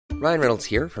Ryan Reynolds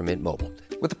here from Mint Mobile.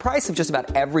 With the price of just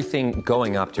about everything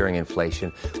going up during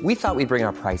inflation, we thought we'd bring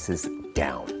our prices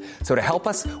down. So to help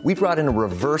us, we brought in a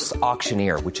reverse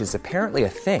auctioneer, which is apparently a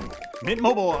thing. Mint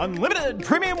Mobile Unlimited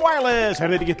Premium Wireless. How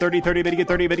to get 30, 30, bit to get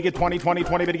 30, bit to get 20, 20,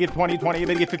 20, bit to get 20, 20,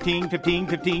 bit to get 15, 15,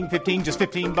 15, 15, just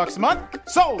 $15 a month?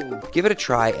 Sold! Give it a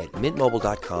try at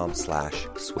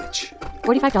mintmobile.com/switch.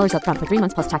 $45 up front for 3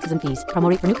 months plus taxes and fees. Promo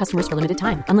rate for new customers for limited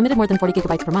time. Unlimited more than 40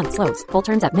 gigabytes per month. Slows full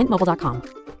terms at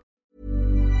mintmobile.com.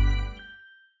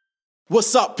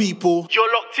 What's up, people?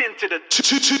 You're locked into the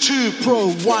 2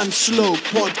 Pro 1 Slow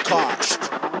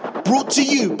podcast. Brought to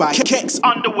you by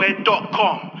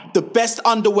KexUnderwear.com. the best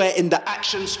underwear in the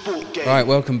action sport game. Right,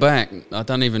 welcome back. I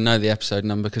don't even know the episode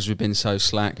number because we've been so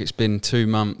slack. It's been 2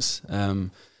 months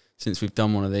since we've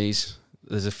done one of these.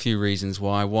 There's a few reasons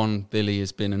why. One, Billy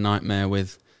has been a nightmare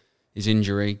with his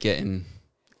injury, getting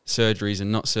surgeries and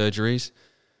not surgeries.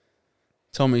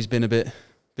 Tommy's been a bit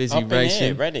busy I've been racing.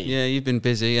 here, ready. Yeah, you've been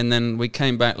busy. And then we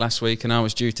came back last week and I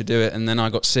was due to do it and then I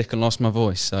got sick and lost my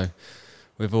voice. So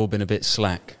we've all been a bit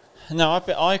slack. No,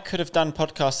 I could have done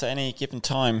podcasts at any given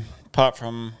time, apart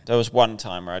from there was one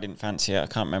time where I didn't fancy it. I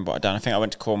can't remember what I'd done. I think I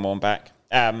went to Cornwall and back.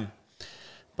 But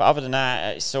other than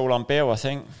that, it's all on Bill, I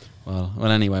think. Well,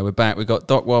 anyway, we're back. We've got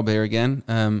Doc Wobb here again.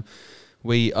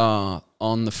 We are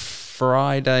on the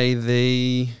Friday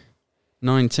the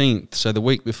 19th, so the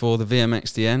week before the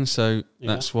VMXDN, so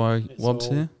that's why Wobb's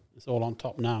here. It's all on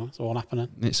top now. It's all happening.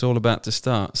 It's all about to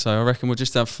start. So I reckon we'll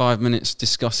just have 5 minutes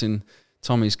discussing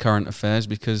Tommy's current affairs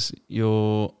because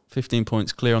you're 15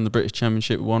 points clear on the British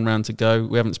Championship with 1 round to go.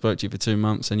 We haven't spoke to you for 2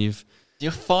 months and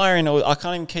you're firing all. I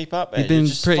can't even keep up. You've been You're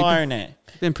just pretty firing it.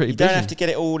 You've been pretty You busy. don't have to get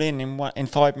it all in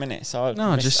 5 minutes. So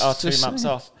No, just 2 months saying.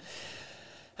 off.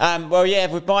 Well, yeah,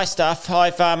 with my stuff,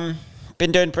 I've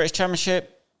been doing British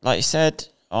Championship, like you said.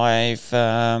 I've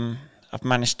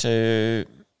managed to.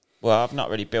 Well, I've not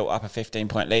really built up a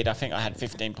 15-point lead. I think I had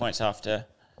 15 points after,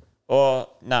 or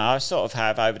no, I sort of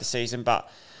have over the season, but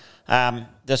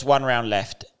there's 1 round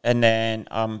left, and then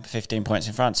I'm 15 points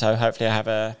in front. So hopefully, I have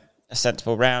a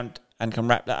sensible round and can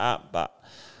wrap that up. But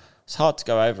it's hard to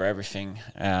go over everything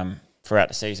throughout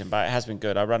the season, but it has been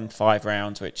good. I run 5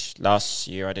 rounds, which last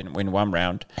year I didn't win 1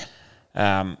 round.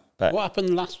 But What happened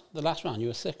the last round? You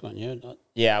were sick, weren't you?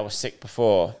 yeah, I was sick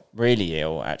before, really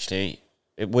ill actually.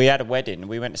 We had a wedding.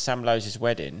 We went to Sam Lowe's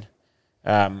wedding.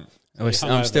 I'm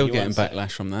still you getting weren't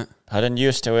backlash from that. Pardon, you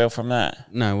were still ill from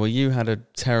that? No, well, you had a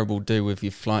terrible do with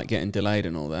your flight getting delayed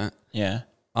and all that. Yeah.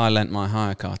 I lent my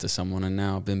hire car to someone and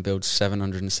now I've been billed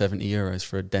 €770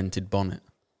 for a dented bonnet.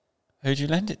 Who'd you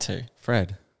lend it to?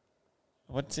 Fred.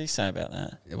 What did he say about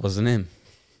that? It wasn't him.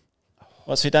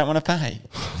 What, so you don't want to pay?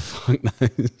 Fuck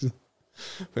knows.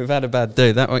 We've had a bad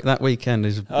day. That weekend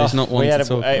is not one to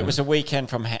talk about. It was a weekend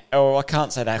from... I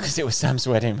can't say that because it was Sam's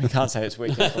wedding. We can't say it's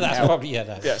weekend from That's hell. probably,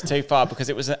 Yeah, it's too far because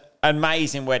it was an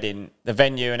amazing wedding. The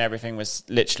venue and everything was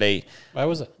literally... Where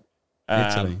was it?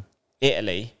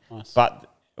 Italy. Nice. But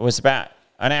it was about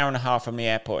an hour and a half from the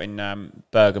airport in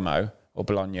Bergamo or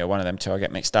Bologna, one of them two I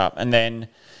get mixed up. And then,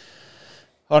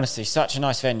 honestly, such a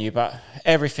nice venue, but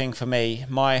everything for me,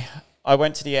 I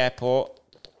went to the airport,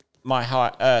 my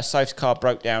Soph's car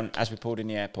broke down as we pulled in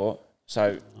the airport,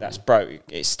 so that's broke.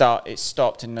 It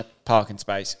stopped in the parking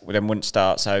space, then wouldn't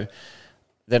start, so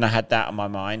then I had that on my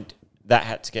mind. That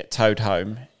had to get towed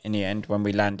home in the end when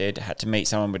we landed, had to meet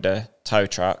someone with a tow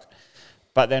truck.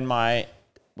 But then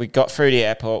we got through the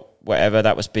airport, whatever,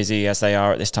 that was busy as they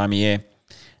are at this time of year.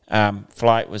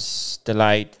 Flight was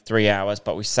delayed 3 hours,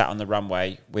 but we sat on the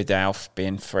runway with Alf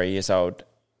being 3 years old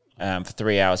for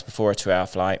 3 hours before a 2-hour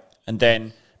flight. And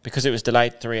then, because it was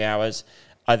delayed 3 hours,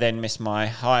 I then missed my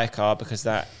hire car because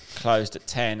that closed at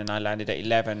 10 and I landed at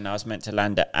 11 and I was meant to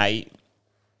land at 8.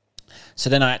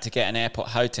 So then I had to get an airport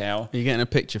hotel. Are you getting a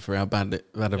picture for how bad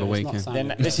of a weekend?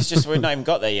 Then this is just, we've not even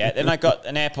got there yet. Then I got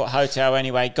an airport hotel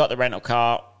anyway, got the rental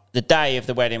car. The day of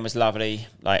the wedding was lovely,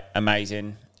 like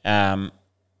amazing. And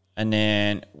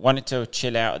then wanted to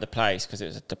chill out at the place because it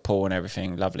was at the pool and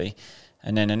everything, lovely.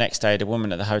 And then the next day, the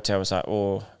woman at the hotel was like,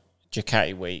 "Oh,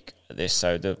 Ducati week at this,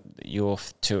 so your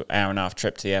 2 hour and a half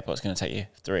trip to the airport is going to take you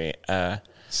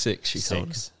 6." She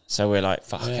told us. So we're like,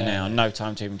 fucking hell, no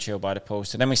time to even chill by the pool.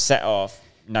 So then we set off,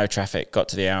 no traffic, got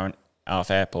to the hour and a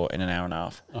half airport in an hour and a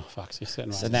half. Oh, fuck, so you're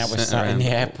sitting right. So now we're sat in the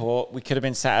airport. We could have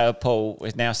been sat at a pool.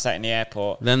 We're now sat in the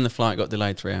airport. Then the flight got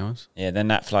delayed 3 hours. Yeah, then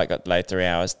that flight got delayed 3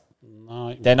 hours.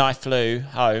 No, Then I flew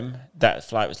home. That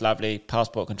flight was lovely.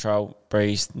 Passport control,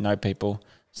 breezed, no people.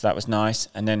 So that was nice.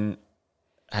 And then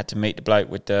I had to meet the bloke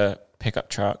with the pickup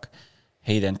truck.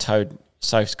 He then towed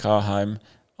Soph's car home.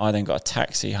 I then got a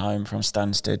taxi home from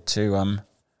Stansted to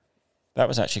That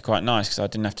was actually quite nice because I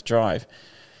didn't have to drive.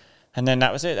 And then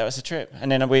that was it. That was the trip. And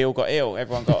then we all got ill.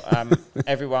 Everyone got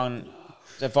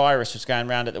the virus was going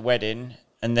around at the wedding,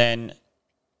 and then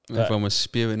Everyone was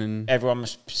spewing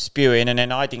and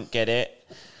then I didn't get it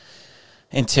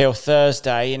until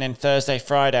Thursday, and then Thursday,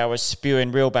 Friday I was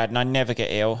spewing real bad, and I never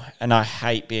get ill, and I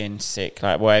hate being sick.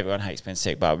 Like, well, everyone hates being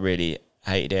sick, but I really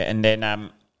hated it. And then I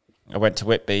went to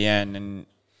Whitby, and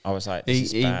I was like,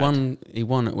 this is bad. He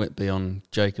won at Whitby on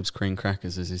Jacob's cream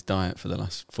crackers as his diet for the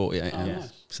last 48 hours.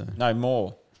 nice. So No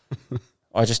more.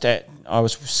 I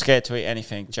was scared to eat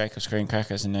anything, Jacob's cream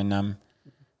crackers, and then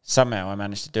somehow I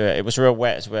managed to do it. It was real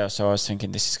wet as well, so I was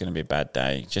thinking this is going to be a bad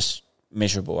day. Just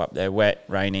miserable up there, wet,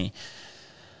 rainy.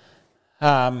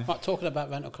 Right, talking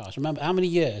about rental cars, remember how many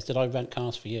years did I rent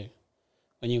cars for you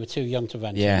when you were too young to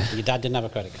rent? Yeah. Your dad didn't have a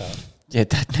credit card. Yeah,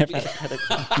 Dad never had a credit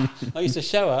card. I used to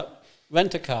show up,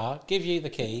 rent a car, give you the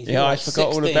keys. Yeah, I forgot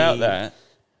all about that.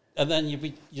 And then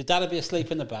your dad would be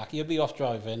asleep in the back. You'd be off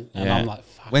driving, and Yeah. I'm like,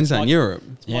 fuck. when's that in Europe?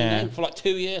 Yeah. For like 2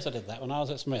 years I did that when I was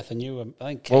at Smith, and you were, I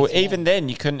think. Well, Casey even then,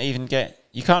 you couldn't even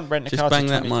you can't rent a Just car bang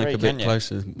till that 23, mic a can bit you?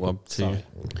 closer, Wob, to Sorry.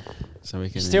 so we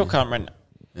can. Still can't rent.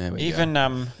 There we Even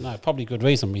No, probably good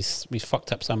reason we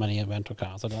fucked up so many rental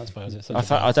cars. I don't suppose it's.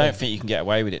 I don't think you can get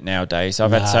away with it nowadays.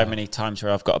 I've had so many times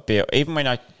where I've got a bill. Even when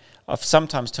I've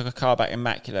sometimes took a car back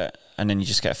immaculate, and then you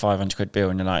just get a 500 quid bill,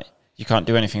 and you're like, you can't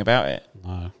do anything about it.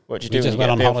 No. What do you We do just when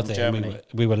went you on get a bill from holiday. And Germany?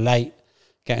 we were late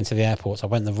getting to the airport. So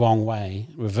I went the wrong way,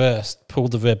 reversed,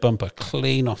 pulled the rear bumper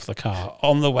clean off the car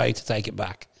on the way to take it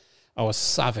back. I was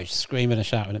savage, screaming and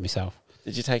shouting at myself.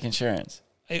 Did you take insurance?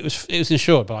 It was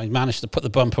insured, but I managed to put the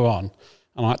bumper on,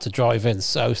 and I had to drive in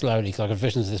so slowly because I could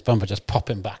vision this bumper just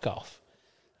popping back off.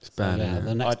 It's bad. So, yeah, isn't it?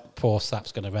 the next poor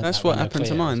sap's going to rent. That's that what Renault happened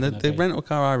to Clio. mine. It's The gonna be- rental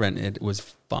car I rented was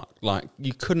fucked. Like,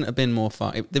 you couldn't have been more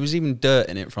fucked. There was even dirt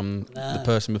in it from the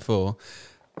person before.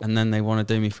 And then they want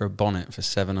to do me for a bonnet for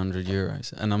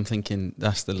 €700. And I'm thinking,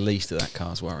 that's the least of that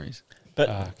car's worries. But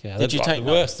Yeah, did you like take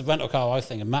the worst? The rental car I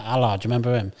think, and Matt Allard, do you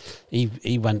remember him? He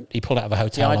pulled out of a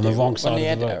hotel on the wrong side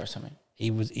of the road. or something? He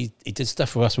did stuff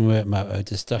for us when we were at Moto.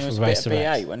 Did stuff He for was a bit Racer of BA,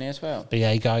 X. wasn't he, as well?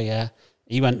 BA guy, yeah.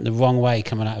 He went the wrong way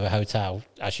coming out of a hotel,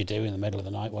 as you do in the middle of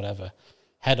the night, whatever.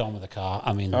 Head on with the car.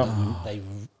 I mean, they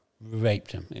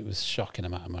raped him. It was a shocking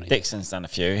amount of money. Dixon's done a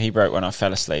few. He wrote one off,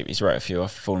 fell asleep. He's wrote a few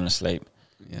off, fallen asleep.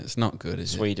 Yeah, it's not good,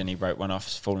 is it? Sweden, he wrote one off,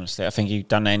 fallen asleep. I think he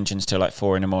done engines till like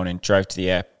 4 a.m, drove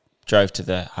to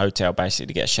the hotel basically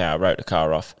to get a shower, wrote the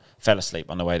car off, fell asleep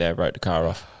on the way there, wrote the car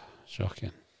off.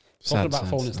 Shocking. Sad, Talking about sad,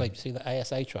 falling sad. asleep, you see the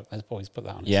ASA truck? Those boys put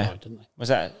that on Yeah. the side, didn't they? Was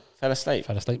that fell asleep?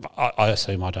 Fell asleep. I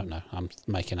assume, I don't know. I'm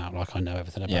making out like I know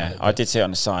everything about Yeah, it. I did see it on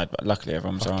the side, but luckily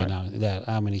everyone was all Fucking right. hell. Yeah,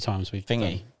 how many times we've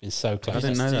Thingy. been so close. I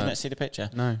didn't know Did you that. not see the picture?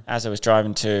 No. As I was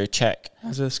driving to Czech,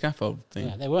 As a scaffold thing.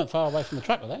 Yeah, they weren't far away from the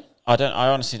track, were they? I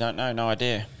honestly don't know, no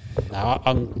idea. No,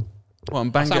 I'm. What, and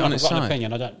I banged sound it on like its I've got an side?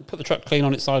 opinion. I don't put the truck clean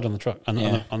on its side on the truck on,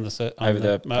 Yeah. on the Over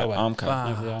the motorway. Armco.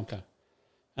 Over the Armco.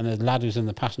 And the lad who's in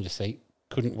the passenger seat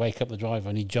couldn't wake up the driver,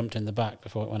 and he jumped in the back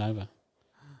before it went over.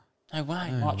 No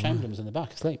way. Mark Chamberlain was in the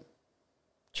back asleep.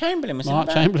 Chamberlain was Mark in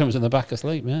the back. Chamberlain was in the back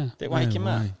asleep. Yeah, Did it wake him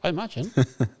up? I imagine.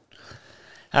 But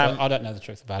I don't know the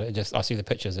truth about it. Just I see the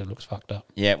pictures. It looks fucked up.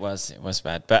 Yeah, it was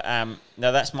bad. But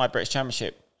no, that's my British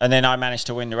Championship. And then I managed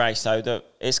to win the race. So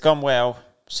it's gone well.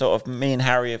 Sort of me and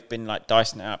Harry have been like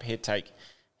dicing it up. It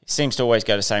seems to always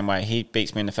go the same way. He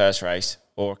beats me in the first race,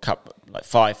 or a couple, like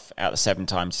 5 out of the 7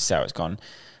 times this is how it's gone.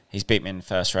 He's beat me in the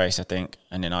first race, I think,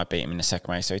 and then I beat him in the second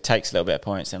race. So he takes a little bit of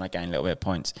points, then I gain a little bit of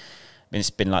points. I mean, it's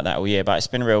been like that all year, but it's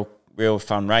been real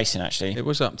fun racing, actually. It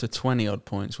was up to 20 odd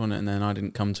points, wasn't it? And then I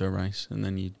didn't come to a race, and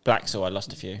then you. Blacksaw, I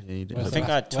lost a few. Yeah, you did. I think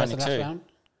I had Where's the 22. last round?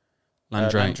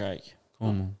 Landrake, Landrake.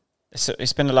 Cornwall.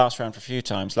 It's been the last round for a few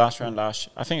times. I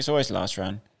think it's always the last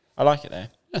round. I like it there.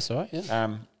 That's all right.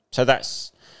 Yeah. So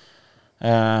that's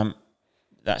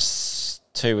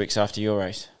 2 weeks after your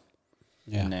race,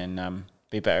 Yeah. and then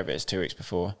be better if it's 2 weeks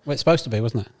before. Well, it's supposed to be,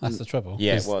 wasn't it? That's the trouble.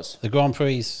 Yeah, it 'Cause was. The Grand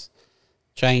Prix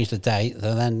changed the date.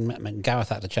 Then Gareth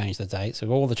had to change the date. So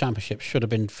all the championships should have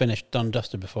been finished, done,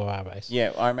 dusted before our race.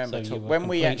 Yeah, I remember So you were when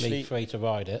we completely actually. free to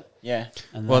ride it. Yeah,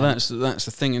 And Well, then- that's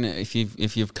the thing, isn't it?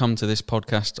 If you've come to this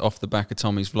podcast off the back of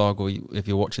Tommy's vlog, or if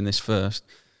you're watching this first,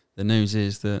 the news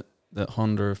is that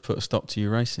Honda have put a stop to you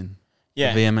racing.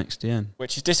 yeah, The VMXDN.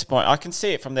 which is disappointing. I can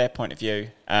see it from their point of view,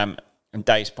 and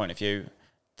Dave's point of view.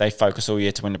 They focus all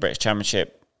year to win the British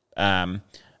Championship. When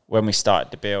we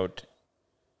started to build,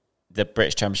 the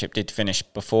British Championship did finish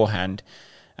beforehand,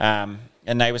 and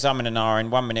they was umming and ahhing.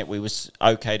 1 minute we was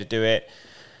okay to do it,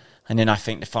 and then I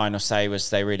think the final say was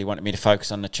they really wanted me to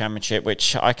focus on the championship,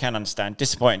 which I can understand.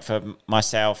 Disappointing for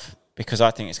myself, because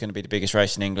I think it's going to be the biggest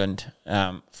race in England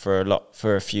for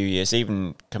a few years,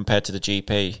 even compared to the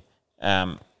GP.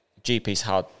 GP's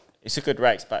hard. It's a good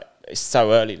race, but it's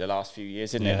so early the last few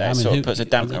years, isn't it? That sort of puts a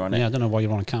dampener on it. Yeah, I don't know why you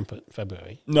want to camp at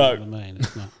February. No. You know what I mean?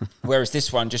 It's not. Whereas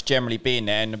this one, just generally being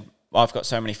there, and I've got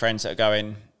so many friends that are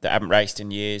going that haven't raced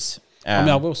in years.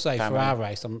 I will say family. For our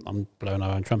race, I'm blowing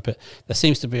our own trumpet. There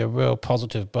seems to be a real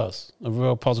positive buzz, a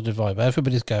real positive vibe.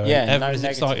 Everybody's going. Yeah, everybody's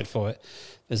excited for it.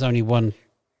 There's only one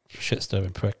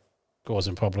shit-stirring prick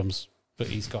causing problems, but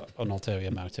he's got an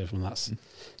ulterior motive, and that's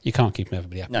you can't keep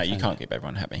everybody happy. No, you can't keep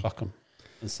everyone happy. Fuck them.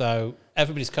 And so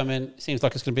everybody's coming. It seems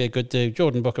like it's going to be a good do.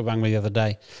 Jordan Booker rang me the other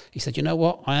day. He said, "You know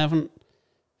what? I haven't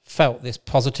felt this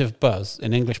positive buzz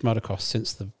in English motocross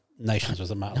since the Nations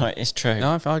was a matter." No, it's true.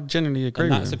 No, I genuinely agree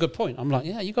with that's a good point. I'm like,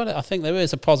 yeah, you got it. I think there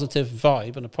is a positive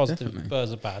vibe and a positive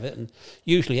buzz about it. And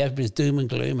usually everybody's doom and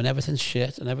gloom and everything's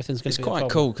shit and everything's going to be It's quite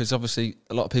cool because obviously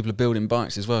a lot of people are building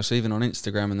bikes as well. So even on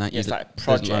Instagram and that, it's like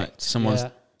project. Someone's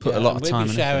put a lot of time in it.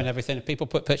 We've been sharing everything. If people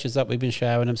put pictures up, we've been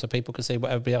sharing them so people can see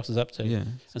what everybody else is up to. Yeah.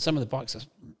 And some of the bikes are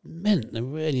mint. They're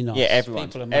really nice. Yeah,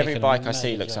 every bike I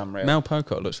see looks unreal. Mel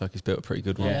Pocock looks like he's built a pretty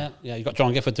good one. Yeah, you've got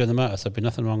John Gifford doing the motor, so there'd be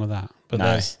nothing wrong with that. But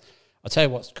I'll tell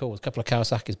you what's cool. There's a couple of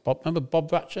Kawasaki's. Remember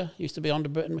Bob Bratcher? Used to be Honda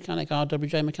Britain mechanic,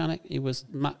 RWJ mechanic. He was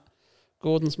Matt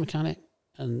Gordon's mechanic.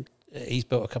 And he's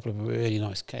built a couple of really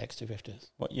nice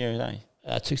KX250s. What year are they?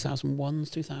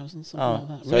 2001s, 2000s, something like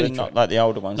that. So really they're not like the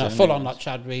older ones? No, full on like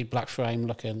Chad Reed, black frame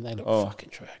looking. They look fucking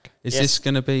trick. Is this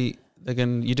going to be...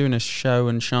 You're doing a show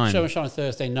and shine? Show and shine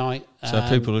Thursday night. So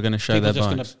people are going to show their bikes?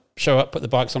 People are just going to show up, put the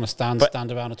bikes on a stand,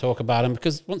 stand around and talk about them,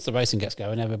 because once the racing gets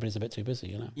going, everybody's a bit too busy,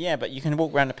 you know. Yeah, but you can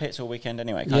walk around the pits all weekend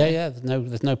anyway, can't you? Yeah,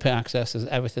 there's no pit access.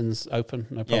 Everything's open,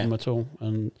 no problem at all.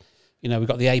 And, you know, we've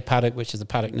got the A paddock, which is the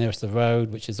paddock nearest the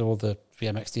road, which is all the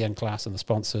VMXDN class and the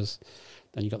sponsors.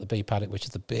 Then you've got the B paddock, which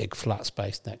is the big flat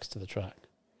space next to the track.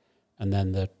 And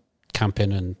then the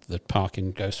camping and the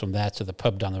parking goes from there to the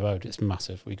pub down the road. It's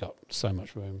massive. We got so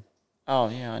much room. Oh,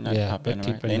 yeah, I know the pub down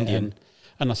the road. Indian.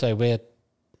 And I say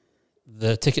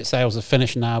the ticket sales are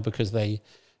finished now because they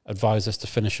advise us to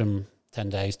finish them 10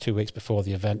 days, 2 weeks before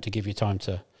the event to give you time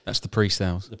to... That's the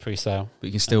pre-sales. The pre-sale. But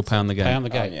you can still pay on the gate. Pay on the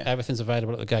gate. Everything's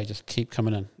available at the gate. Just keep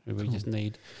coming in.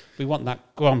 We want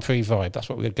that Grand Prix vibe. That's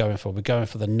what we're going for. We're going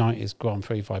for the 90s Grand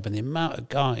Prix vibe. And the amount of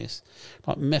guys,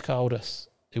 like Mick Aldous,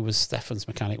 who was Stefan's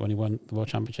mechanic when he won the World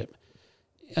Championship,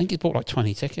 I think he's bought like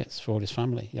 20 tickets for all his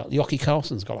family. Jockey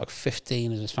Carlson's got like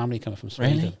 15 of his family coming from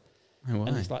Sweden. Really? Oh,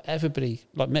 and it's like everybody,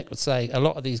 like Mick would say, a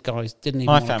lot of these guys didn't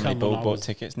even want to come. My family bought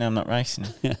tickets. Now I'm not racing.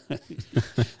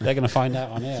 They're going to find out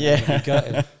on here.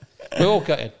 Yeah. We're all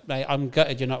gutted, mate. I'm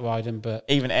gutted you're not riding, but...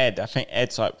 Even Ed, I think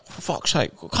Ed's like, for fuck's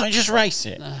sake, can't you just race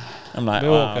it? I'm like,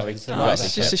 it's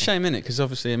just a shame, innit? Because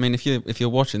obviously, I mean, if you're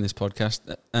watching this podcast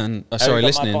and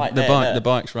listening, the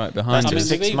bike's right behind you.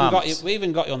 We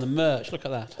even got you on the merch. Look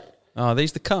at that. Oh,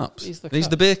 these the cups. These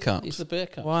the beer cups. These the beer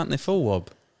cups. Why aren't they full,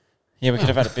 Wob? Yeah, we could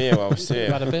have had a beer while we're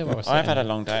sitting. I've had a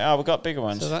long day. Oh, we've got bigger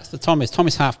ones. So that's the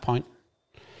Tommy's half pint.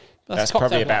 That's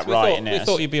probably about right, isn't it? We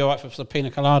thought you'd be all right for some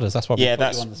pina coladas. That's what. Yeah,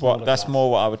 that's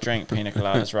more what I would drink, pina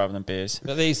coladas rather than beers.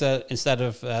 But these are instead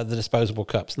of the disposable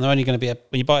cups, and they're only going to be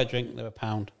when you buy a drink, they're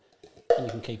 £1, and you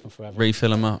can keep them forever.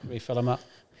 Refill them up.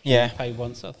 Yeah, pay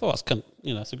once. I thought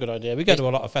it's a good idea. We go to a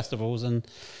lot of festivals, and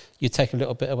you take a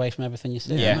little bit away from everything you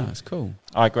see. Yeah, that's cool.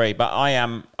 I agree, but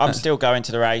I'm still going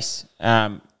to the race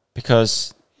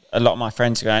because a lot of my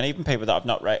friends are going, even people that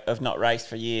have not raced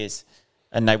for years.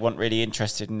 And they weren't really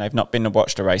interested and they've not been to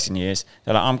watch the race in years.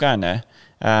 They're like, I'm going there.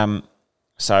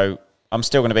 So I'm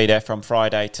still going to be there from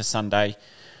Friday to Sunday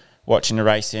watching the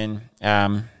racing.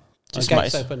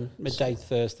 Gates open midday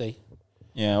Thursday.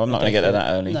 Yeah, well, I'm not going to get there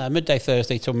that early. No, midday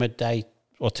Thursday till midday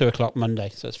or 2 o'clock Monday.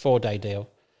 So it's 4-day deal.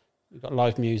 We've got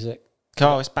live music.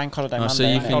 Oh, it's Bank Holiday Monday. So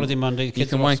Bank Holiday Monday. You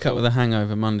can wake up with a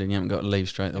hangover Monday and you haven't got to leave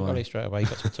straight away. You've got to leave straight away. You've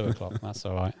got till 2 o'clock. That's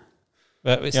all right.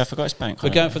 But I forgot it's Bank We're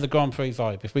Holiday. going for the Grand Prix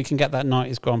vibe. If we can get that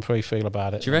 90s Grand Prix feel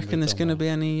about it. Do you reckon there's going to be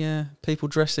any people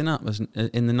dressing up as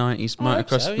in the 90s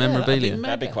motocross memorabilia?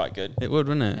 That'd be quite good. It would,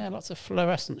 wouldn't it? Yeah, lots of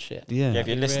fluorescent shit. Yeah. If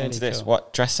you're listening to this,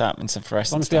 dress up in some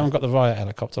fluorescent Honestly, I haven't got the Riot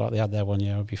helicopter like they had there one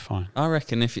year. It'll be fine. I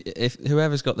reckon if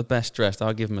whoever's got the best dressed,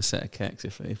 I'll give them a set of keks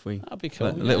if we... That'd be cool.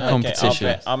 A little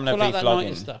competition. I'm going to be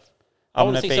vlogging. Stuff. I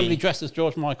want to see somebody dressed as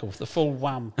George Michael, the full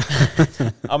wham.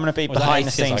 I'm going to be behind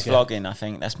the scenes vlogging. I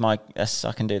think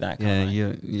I can do that. Yeah,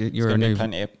 you're a new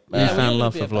found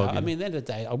love for vlogging. I mean, at the end of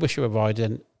the day, I wish you were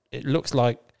riding. It looks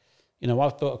like, I've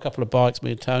bought a couple of bikes.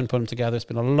 Me and Tone put them together. It's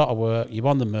been a lot of work. You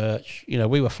won the merch.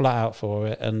 We were flat out for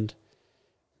it, and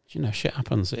shit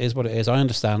happens. It is what it is. I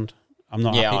understand. I'm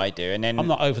not. Yeah, happy. I do. And then I'm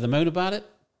not over the moon about it.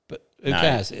 But who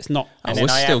cares? It's not. And we're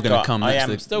then still going to come.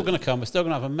 Still going to come. We're still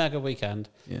going to have a mega weekend.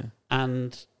 Yeah.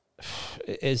 And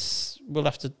it is. We'll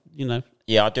have to,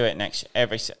 Yeah, I'll do it next.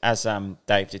 As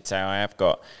Dave did say, I have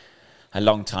got a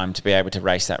long time to be able to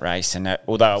race that race. And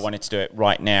although I wanted to do it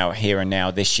right now, here and now,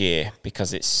 this year,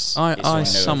 because it's all new I and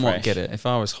somewhat fresh. get it. If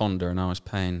I was Honda and I was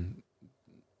paying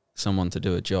someone to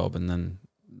do a job, and then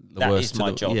That worst is my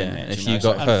to the, job, yeah, isn't it? if You you know,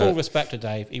 got And hurt, full respect to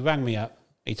Dave, he rang me up.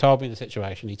 He told me the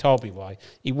situation. He told me why.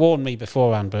 He warned me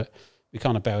beforehand, but we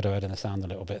kind of bowed our head in the sand a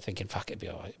little bit, thinking, fuck, it'd be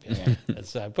all right. And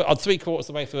so, but I'm 3/4 of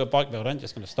the way through a bike build. I'm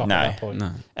just going to stop at that point.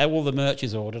 No. All the merch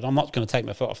is ordered. I'm not going to take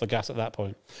my foot off the gas at that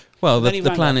point. well, And then the he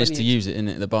rang plan up is and to he- use it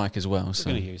in the bike as well. We're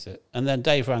So going to use it. And then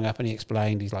Dave rang up and he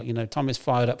explained, he's like, Tom is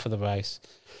fired up for the race.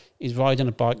 He's riding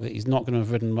a bike that he's not going to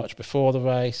have ridden much before the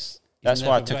race. That's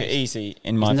why I took it easy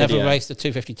in my He's video. never raced a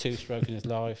 252 stroke in his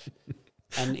life.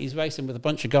 And he's racing with a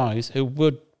bunch of guys who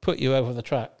would put you over the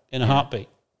track in a heartbeat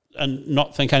and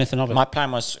not think anything of it. My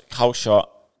plan was whole shot,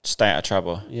 stay out of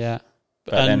trouble. Yeah.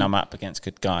 But then I'm up against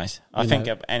good guys. I think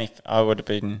I would have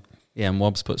been... yeah, and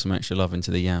Wobbs put some extra love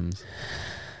into the yams.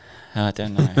 I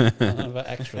don't know. I don't know about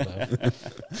extra love.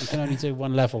 You can only do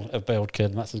one level of build, kid,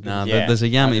 and that's as good. No, as Yeah, there's a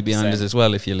yammy 100%. behind us as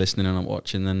well. If you're listening and not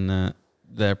watching, then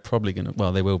they're probably going to.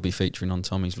 Well, they will be featuring on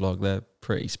Tommy's vlog. They're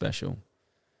pretty special.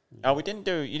 Oh, you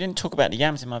didn't talk about the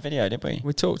yams in my video, did we?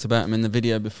 We talked about them in the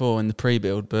video before in the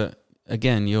pre-build, but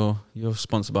again, you're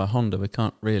sponsored by Honda. We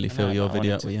can't really fill your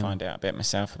video up with to yam. find out a bit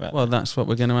myself about Well, that's what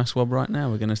we're going to ask Wob right now.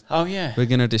 We're going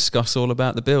to discuss all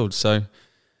about the build. So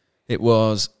it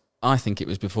was. I think it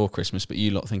was before Christmas, but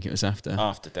you lot think it was after.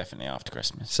 Definitely after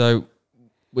Christmas. So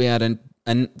we had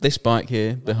this bike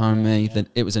here behind me. That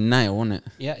it was a nail, wasn't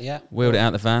it? Yeah. Wheeled it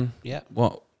out the van. Yeah.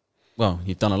 What? Well,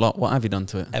 you've done a lot. What have you done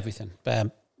to it? Everything.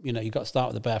 You've got to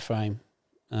start with the bare frame,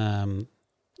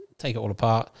 take it all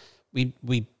apart. We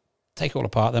take it all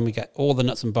apart, then we get all the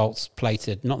nuts and bolts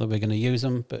plated. Not that we're going to use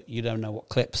them, but you don't know what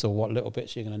clips or what little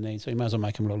bits you're going to need, so you might as well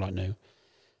make them look like new.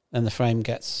 Then the frame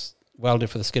gets welded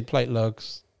for the skid plate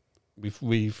lugs.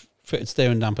 We've fitted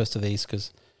steering dampers to these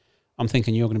because I'm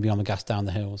thinking you're going to be on the gas down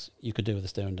the hills. You could do with a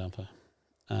steering damper.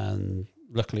 And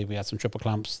luckily we had some triple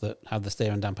clamps that had the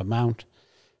steering damper mount,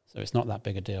 so it's not that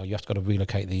big a deal. You have to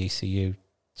relocate the ECU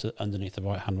to underneath the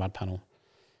right-hand rad panel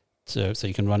so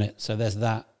you can run it. So there's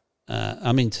that.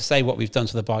 To say what we've done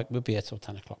to the bike, we'll be here till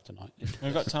 10 o'clock tonight.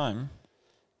 We've got time.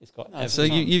 It's got So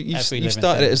you've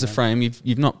started it as a frame.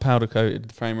 You've not powder coated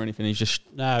the frame or anything. You've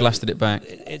just blasted it back.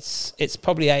 It's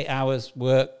probably 8 hours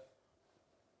work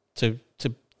to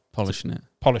polishing it.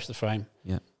 Polish the frame.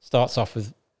 Yeah. Starts off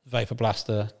with vapor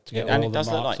blaster to get all And the it does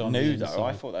look marks like on new the though. inside.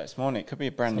 I thought that this morning. It could be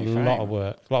a brand It's new a frame. lot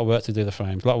of work to do the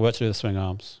frames, a lot of work to do the swing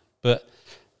arms. But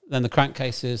then the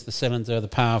crankcases, the cylinder, the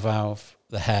power valve,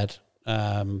 the head.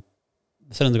 The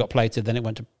cylinder got plated, then it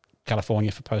went to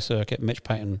California for post circuit. Mitch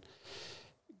Payton,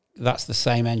 that's the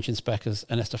same engine spec as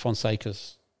Ernesto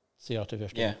Fonseca's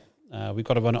CR250. Yeah. We've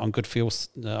got to run it on good fuel,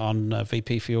 on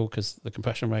VP fuel, because the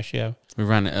compression ratio. We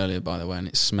ran it earlier, by the way, and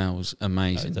it smells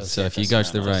amazing. It does. So Yeah, if you it go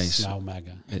to the smells race, Smell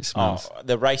mega. it smells.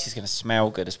 The race is going to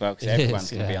smell good as well because It everyone's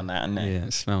is, going to be yeah. on that, isn't it? Yeah,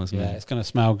 it smells. Yeah, amazing. it's going to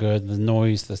smell good. The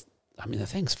noise, the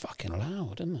thing's fucking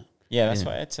loud, isn't it? Yeah, that's Yeah.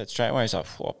 what Ed said straight away. He's like,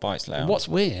 what bike's loud? What's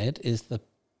weird is the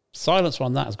silencer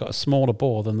on that has got a smaller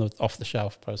bore than the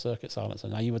off-the-shelf Pro Circuit silencer.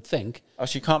 Now, you would think, Oh,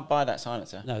 so you can't buy that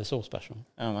silencer? no, it's all special.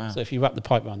 Oh, wow. So if you wrap the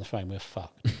pipe around the frame, we're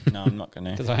fucked, No, I'm not going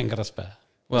to. because I ain't got a spare.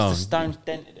 Well, the stone's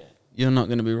dented it. you're not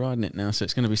going to be riding it now, so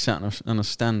it's going to be sat on a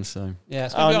stand. So Yeah,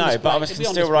 it's Oh, gonna be on no, display. but I was It'll be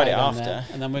on still ride display it down after. there,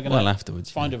 and then we're going well to afterwards.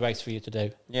 find a race for you to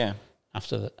do Yeah.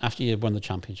 after you've won the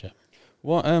championship.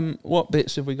 What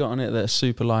bits have we got on it that are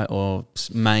super light or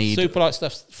made? Super light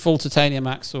stuff, full titanium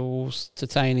axles,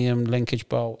 titanium linkage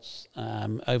bolts,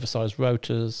 oversized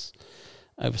rotors,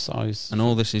 oversized. And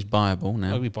all this is buyable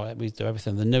now. Oh, we buy it. We do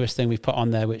everything. The newest thing we've put on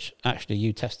there, which actually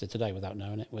you tested today without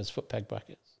knowing it, was foot peg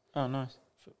brackets. Oh, nice.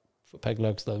 Foot peg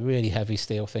lugs, the really heavy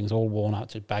steel things, all worn out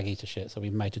to baggy to shit. So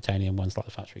we've made titanium ones like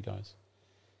the factory guys.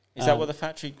 Is that what the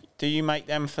factory... Do you make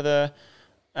them for the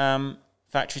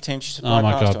factory teams you supply Oh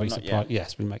my past god, or we not supply. yet?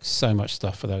 Yes, we make so much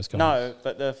stuff for those guys. No,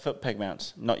 but the foot peg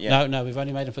mounts, not yet. No, we've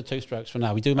only made them for 2 strokes for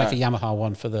now. We do make Right. a Yamaha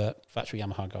one for the factory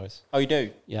Yamaha guys. Oh, you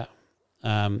do? Yeah.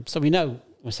 So we know, when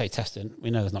we say testing, we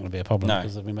know there's not going to be a problem No.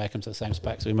 because we make them to the same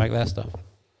specs, so we make their stuff.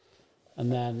 And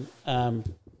then,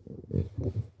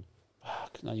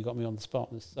 now you got me on the spot.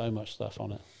 There's so much stuff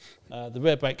on it. The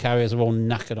rear brake carriers are all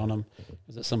knackered on them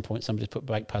because at some point somebody's put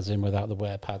brake pads in without the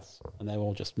wear pads, and they're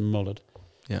all just mullered.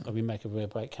 Yeah. So we make a rear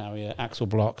brake carrier, axle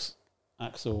blocks,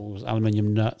 axles,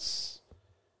 aluminium nuts.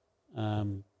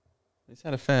 There's It's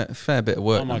had a fair bit of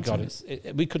work. Oh my done God, to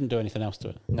it. we couldn't do anything else to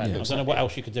it. No, I it don't looks know like what it.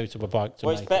 else you could do to a bike to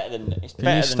Well, it's make better than it's Can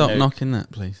better you than stop new. knocking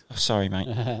that, please? Oh, sorry, mate.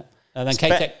 it. And then It's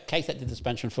KTEC did the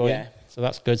suspension for Yeah. you, so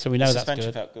that's good. So we know The that's suspension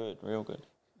good. felt good, real good.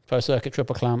 Pro Circuit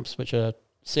triple clamps, which are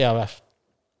CRF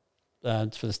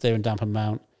for the steering damper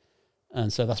mount.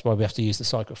 And so that's why we have to use the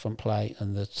Cycle front plate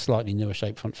and the slightly newer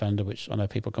shape front fender, which I know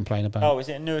people complain about. Oh, is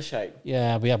it a newer shape?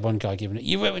 Yeah, we had one guy giving it,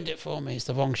 "You ruined it for me, it's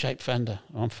the wrong shaped fender."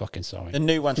 I'm fucking sorry. The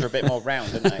new ones are a bit more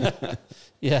round, aren't they?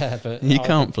 Yeah, but You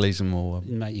can't please them all.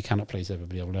 mate, you cannot please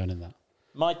everybody. I'm learning that.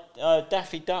 My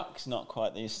Daffy Duck's not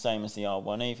quite the same as the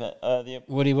R1 either. The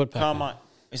Woody Woodpecker. Carmichael,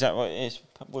 is that what it is?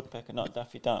 Woodpecker, not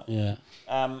Daffy Duck. Yeah.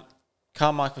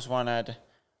 Carmichael's one had,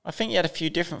 I think he had a few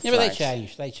different Yeah, flags. but they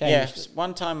changed. They Yeah, changed.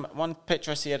 one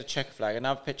picture I see had a checker flag,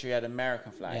 another picture he had an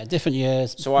American flag. Yeah, different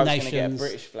years. So I was going to nations. get a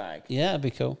British flag, Yeah, that'd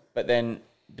be cool. but then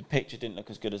the picture didn't look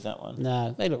as good as that one.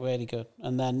 No, they look really good.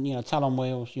 And then, Talon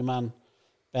wheels, your man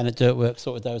Ben at Dirtworks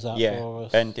sorted those out Yeah, for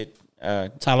us. Ben did.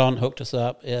 Talon hooked us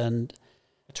up. And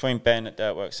Between Ben at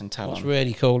Dirtworks and what's Talon.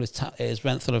 really cool is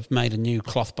Renthal have made a new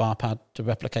cloth bar pad to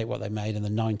replicate what they made in the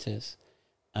 90s.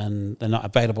 And they're not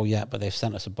available yet, but they've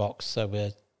sent us a box. So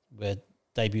we're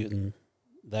debuting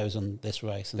those on this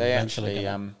race. And They eventually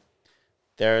actually,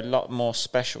 they're a lot more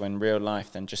special in real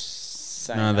life than just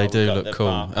saying. No, they we've do got look the cool.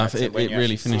 bar pads. It When you really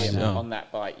actually see finishes them it off. on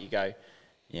that bike. You go,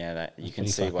 yeah, that you can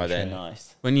pretty see why fucking they're shit.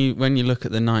 nice. When you look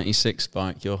at the 96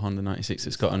 bike, your Honda 96,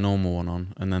 it's got a normal one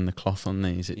on, and then the cloth on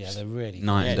these, it's Yeah, they're really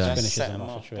night good. and Yeah, day. just Finishes set them them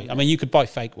off off, a tree. don't I mean, you could buy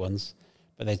fake ones,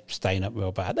 but they're staying up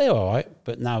real bad. They're all right,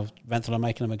 but now Renthal are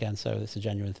making them again, so it's a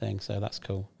genuine thing. So that's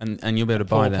cool. And you'll be able to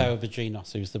Paul buy them.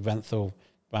 Vaginos, who's the Renthal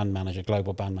brand manager,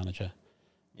 global brand manager,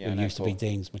 Yeah, I who know used to be Paul.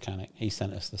 Dean's mechanic. He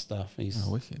sent us the stuff. He's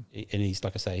Oh, wicked. and he's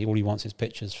like I say, all he wants is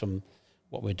pictures from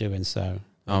what we're doing. So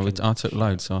I took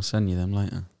loads, so I'll send you them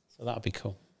later. so that'll be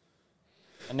cool.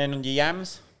 And then on your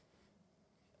Yams.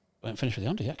 We haven't finished with the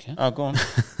Honda yet, yeah. Oh, go on.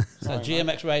 So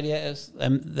GMX radiators,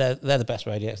 they're the best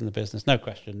radiators in the business, no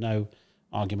question, no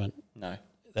argument. No.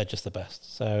 They're just the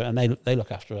best. So and they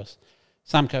look after us.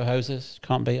 Samco hoses,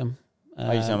 can't beat them.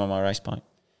 I use them on my race bike.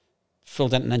 Full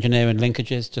Denton Engineering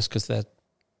linkages, just because they're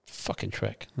fucking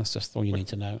trick. That's just all you need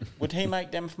to know. Would he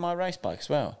make them for my race bike as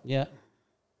well? Yeah,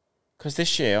 Because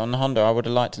this year on the Honda, I would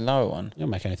have liked a lower one. you'll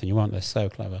make anything you want. They're so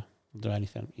clever. They'll do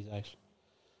anything. He's ace.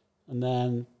 And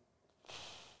then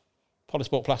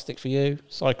Polysport plastic for you.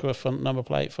 Cycra front number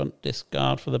plate, front disc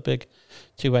guard for the big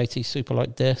 280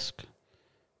 Superlight disc.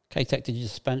 KTEC digital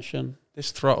suspension.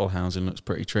 This throttle housing looks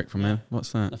pretty trick from here.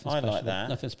 What's that? Nothing I special, like that.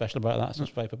 Nothing special about that. It's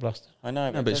just paper blaster. I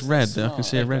know, No, but it's that's red. smart. I can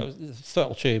see a red.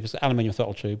 Throttle tube. It's an aluminium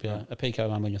throttle tube. Yeah, a Pico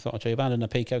aluminium throttle tube and an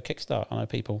Apico kickstart. I know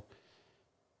people,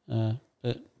 but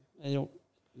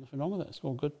nothing wrong with it. It's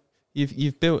all good.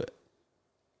 You've built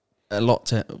a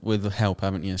lot with help,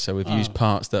 haven't you? So we've used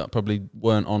parts that probably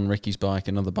weren't on Ricky's bike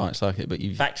and other bikes like it, but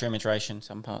you've Factory imitation,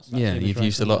 some parts. you've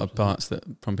used a lot of absolutely. parts that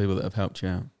from people that have helped you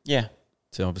out Yeah.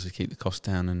 to obviously keep the cost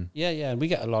down. And Yeah, and we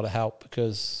get a lot of help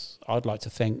because I'd like to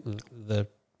think the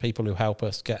people who help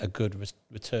us get a good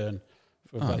return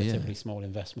for a Oh, yeah. relatively small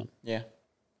investment. Yeah.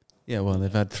 yeah, well,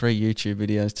 they've had 3 YouTube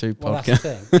videos, 2 Well, podcasts.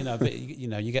 that's the thing, but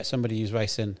you get somebody who's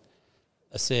racing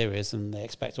a series and they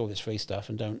expect all this free stuff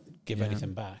and don't give Yeah.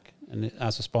 anything back. And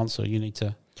as a sponsor, you need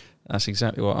to. That's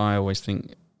exactly what I always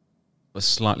think. Was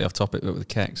slightly off topic, but with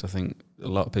the kecks, I think a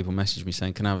lot of people message me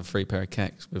saying, "Can I have a free pair of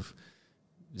kecks with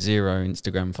 0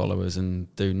 Instagram followers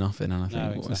and do nothing?" And I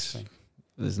think No, exactly.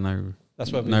 there's no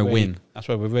That's where no win. That's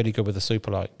where we're really good with the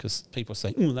Superlight because people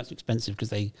say, that's expensive because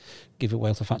they give it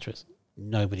away to factories.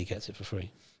 Nobody gets it for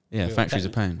free. Yeah, We're a factories are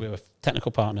paying. We're a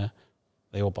technical partner.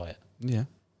 They all buy it. Yeah,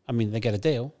 I mean, they get a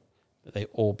deal, but they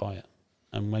all buy it.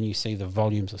 And when you see the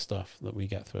volumes of stuff that we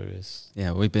get through is...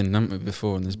 yeah, we've been numped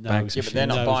before, and there's No, bags Yeah, of but they're shit.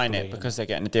 not Knows buying believe it it. because they're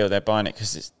getting a deal. They're buying it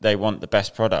because they want the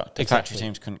best product. The Exactly. factory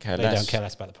teams couldn't care They less. don't care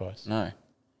less about the price. No.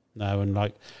 No, and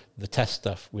like the test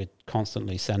stuff, we're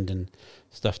constantly sending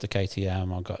stuff to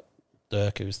KTM. I've got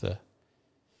Dirk, who's the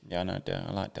Yeah, I know Dirk.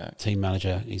 I like Dirk. team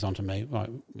manager. He's on to me. Right,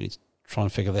 we need to try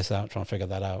and figure this out, try and figure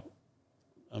that out.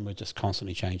 And we're just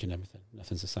constantly changing everything.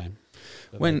 Nothing's the same.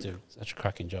 But When- they do such a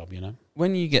cracking job, you know?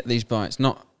 When you get these bikes,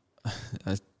 not...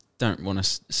 I don't want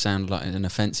to sound like an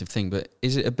offensive thing, but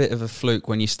is it a bit of a fluke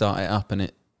when you start it up and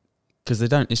it... Because they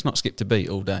don't... It's not skip to beat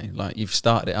all day. Like, you've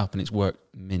started it up and it's worked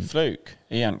mint. Fluke.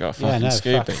 He ain't got a fucking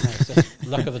Scoopy. It's just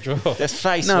luck of the draw. This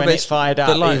face No, when but it's fired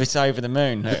up, like- it's over the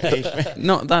moon.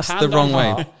 Not that's the Hand wrong on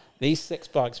way. heart, these 6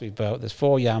 bikes we've built, there's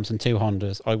 4 Yams and 2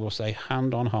 Hondas. I will say,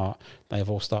 hand on heart, they have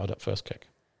all started up first kick.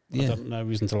 Yeah. I've no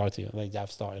reason to lie to you. They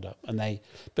have started up,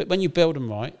 but when you build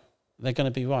them right, they're going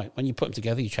to be right. When you put them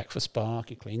together, you check for spark,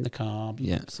 you clean the carb,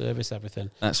 you service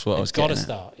everything. That's what I was It's got to getting at.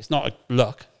 start. It's not a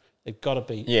look. They've got to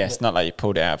be. Yeah, it's not like you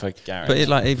pulled it out of a garage. But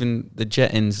like even the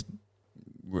Jettin's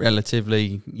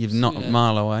relatively, you're not a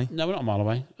mile away. No, we're not a mile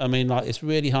away. I mean, like it's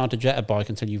really hard to jet a bike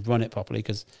until you've run it properly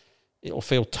because it'll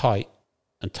feel tight,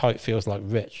 and tight feels like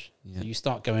rich. So you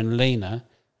start going leaner,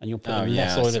 and you'll put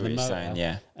less oil in the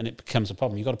motor, and it becomes a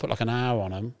problem. You've got to put like an hour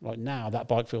on them. Like now, that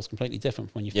bike feels completely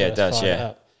different from when you first fired it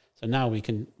up. So now we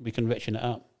can richen it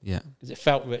up. Yeah, because it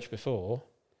felt rich before,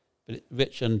 but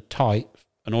rich and tight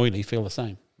and oily feel the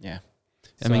same. Yeah,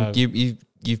 I mean,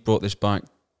 you've brought this bike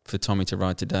for Tommy to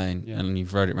ride today, and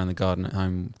you've rode it around the garden at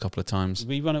home a couple of times.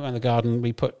 We run it around the garden.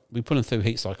 We put them through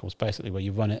heat cycles, basically, where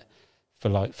you run it for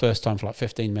like first time for like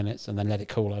 15 minutes and then let it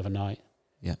cool overnight.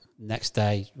 Yeah. Next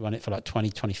day, run it for like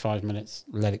 20, 25 minutes,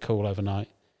 let it cool overnight.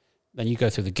 Then you go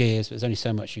through the gears, but there's only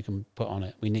so much you can put on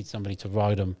it. We need somebody to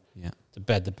ride them, to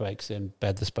bed the brakes in,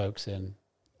 bed the spokes in.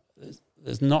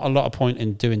 There's not a lot of point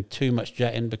in doing too much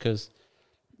jetting because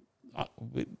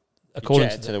according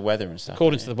to the weather and stuff.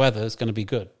 According to the weather, it's going to be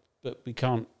good, but we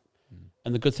can't.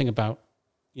 And the good thing about,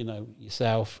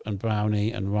 yourself and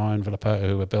Brownie and Ryan Villapoto,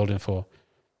 who we're building for,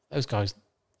 those guys,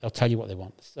 they'll tell you what they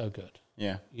want. It's so good.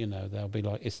 Yeah. They'll be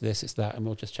like, it's this, it's that, and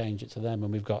we'll just change it to them.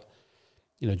 And we've got,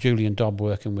 Julian Dobb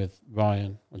working with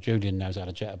Ryan. Well, Julian knows how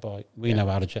to jet a bike. We know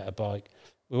how to jet a bike.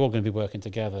 We're all going to be working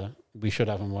together. We should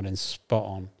have them running spot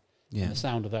on. Yeah. And the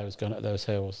sound of those going up those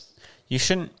hills.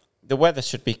 The weather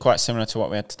should be quite similar to what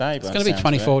we had today. It's going to be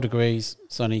 24 degrees,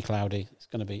 sunny, cloudy. It's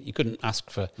going to be, you couldn't ask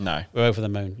for, no. We're over the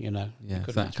moon, Yeah,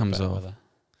 if that comes off. Weather.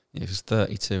 Yeah, it's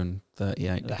 32 and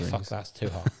 38 degrees. Fuck, that's too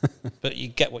hot. But you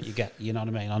get what you get, you know what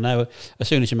I mean? I know as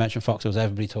soon as you mention Fox Hills,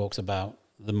 everybody talks about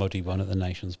the muddy one at the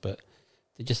Nations, but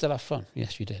did you still have fun?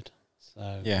 Yes, you did.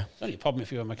 So yeah. It's only a problem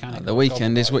if you're a mechanic. The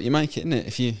weekend is what you make it, isn't it?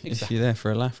 If you're there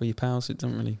for a laugh with your pals, it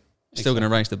doesn't really... Still going to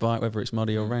race the bike, whether it's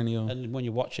muddy or rainy. And when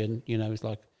you're watching, it's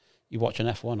like you watch an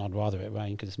F1, I'd rather it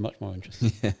rain because it's much more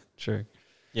interesting. Yeah, true.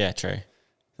 Yeah, true.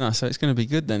 No, so it's going to be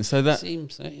good then. So that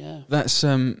seems, yeah.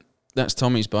 That's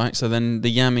Tommy's bike. So then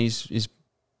the Yammy's is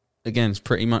again, it's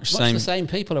pretty much the same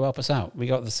people who help us out. We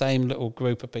got the same little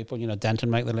group of people. Denton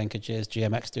make the linkages,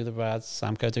 GMX do the rads,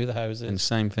 Samco do the hoses, and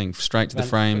same thing, straight to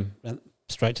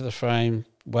the frame,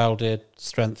 welded,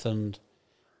 strengthened.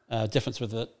 Difference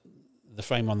with the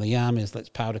frame on the Yam is that it's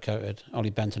powder coated. Ollie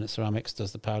Benton at Ceramics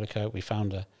does the powder coat. We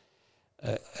found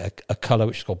a colour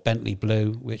which is called Bentley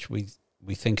Blue, which we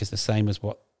think is the same as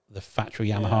what the factory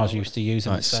Yamahas used to use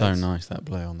in the States. It's so nice, that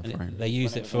blue on the frame. They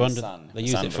use it for under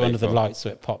the lights, so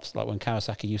it pops. Like when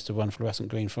Kawasaki used to run fluorescent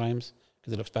green frames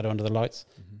because it looks better under the lights.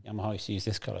 Yamaha used to use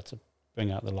this colour to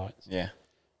bring out the lights. Yeah.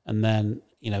 And then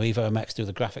Evo MX do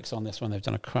the graphics on this one. They've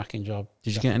done a cracking job.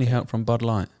 Did you get any help from Bud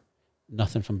Light?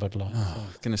 Nothing from Bud Light. Oh, I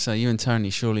was going to say, you and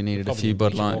Tony surely needed a few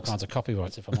Bud Lights. All kinds of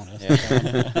copyrights, if I'm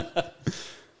honest.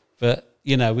 But,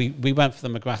 we went for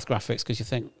the McGrath graphics because you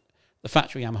think the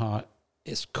factory Yamaha,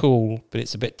 it's cool, but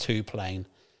it's a bit too plain.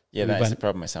 Yeah, that's the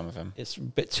problem with some of them. It's a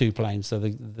bit too plain. So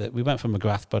we went for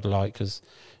McGrath Bud Light because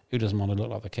who doesn't want to look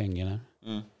like the king,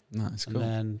 No, it's cool. And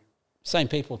then same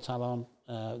people, Talon.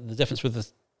 The difference with the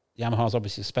Yamaha's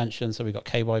obviously suspension. So we've got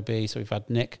KYB. So we've had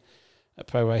Nick at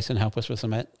Pro Racing help us with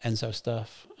some Enzo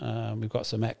stuff. We've got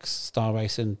some Star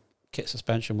Racing kit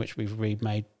suspension, which we've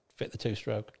remade fit the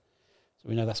two-stroke. So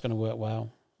we know that's going to work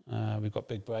well. We've got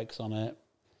big brakes on it.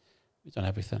 We've done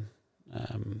everything.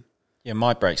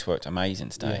 My brakes worked amazing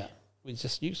today. Yeah. You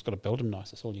just got to build them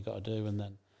nice. That's all you got to do. And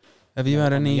then have you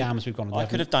had any? Yams, we've gone 11. I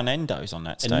could have done endos on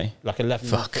that today. Like 11.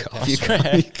 Fuck off! You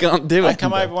can't do it. I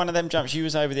come over one of them jumps. You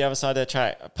was over the other side of the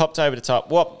track. Popped over the top.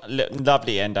 What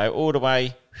lovely endo all the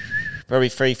way. Probably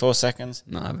 3-4 seconds.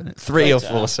 No, I haven't. 3 or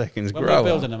 4 seconds. When we're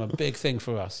building them, a big thing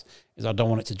for us is I don't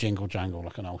want it to jingle jangle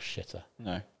like an old shitter.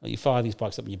 No. Like you fire these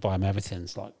bikes up and you buy them.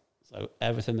 Everything's like so.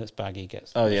 Everything that's baggy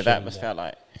gets. Oh yeah, that must felt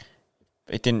like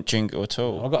it didn't jingle at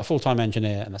all. I've got a full-time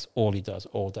engineer, and that's all he does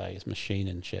all day is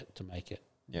machining shit to make it.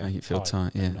 Yeah, make it feel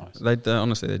tight. Yeah, nice. They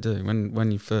honestly they do.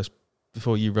 When you first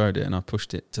before you rode it and I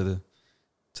pushed it to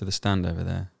the stand over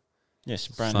there. Yes,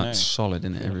 brand new. Solid,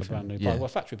 isn't it? Everything. Brand new bike. Well,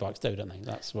 factory bikes do, don't they?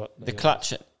 That's what the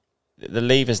clutch, the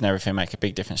levers and everything make a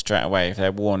big difference straight away if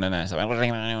they're worn and it's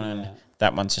like,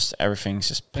 that one's just everything's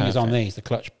just perfect. Thing is on these, the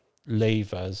clutch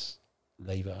levers,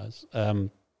 are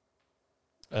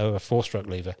a 4-stroke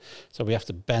lever, so we have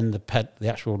to bend the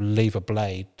actual lever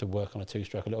blade to work on a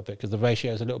 2-stroke a little bit because the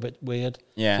ratio is a little bit weird.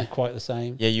 Yeah, it's not quite the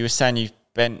same. Yeah, you were saying you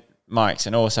bent Mike's,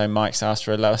 and also Mike's asked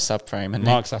for a lower subframe, and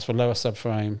Mike's asked for a lower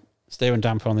subframe. Steering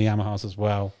damper on the Yamahas as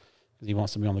well because he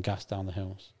wants to be on the gas down the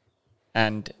hills.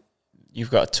 And you've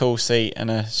got a tall seat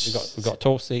and a... We've got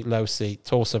tall seat, low seat,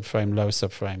 tall subframe, low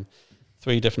subframe,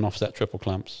 3 different offset triple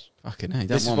clamps. Fucking hell,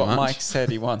 This is what Mike said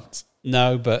he wants.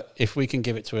 No, but if we can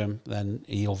give it to him, then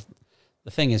he'll...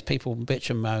 The thing is, people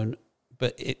bitch and moan,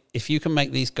 but if you can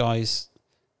make these guys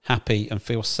happy and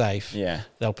feel safe,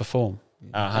 they'll perform.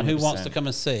 And who wants to come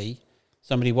and see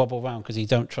somebody wobble around because you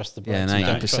don't trust the brakes? Yeah,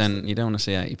 and 80%, you don't want to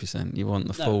see 80%. You want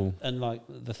the full... And like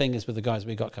the thing is with the guys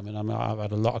we got coming, I mean, I've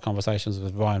had a lot of conversations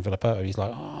with Ryan Villapoto. He's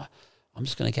like, I'm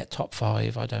just going to get top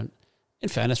 5. I don't... In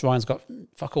fairness, Ryan's got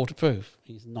fuck all to prove.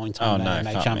 He's 9-time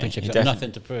AMA championship. He's got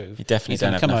nothing to prove. He definitely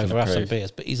don't have nothing to prove. He's going to come over, have some beers,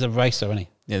 but he's a racer, isn't he?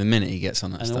 Yeah, the minute he gets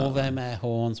on that and start. all them air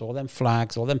horns, all them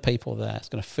flags, all them people there, it's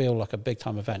going to feel like a big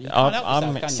time event.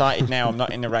 I'm excited now. I'm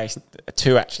not in the race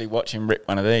to actually watch him rip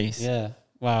one of these. Yeah,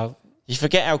 well, you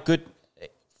forget how good.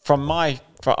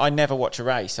 I never watch a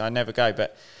race. I never go,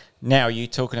 but now you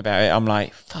talking about it, I'm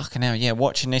like, fucking hell, yeah,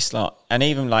 watching this lot, and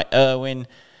even like Irwin,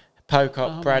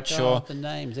 Pocock, Bradshaw, God, the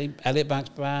names, Elliot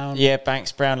Banks-Brown. Yeah,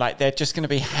 Banks-Brown, like they're just going to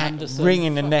be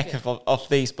wringing the neck off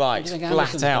these bikes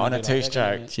flat out on a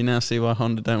two-stroke. Do you now see why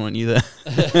Honda don't want you there?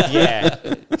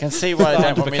 Yeah, can see why they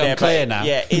don't want me there. Clear now.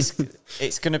 Yeah,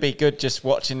 it's going to be good just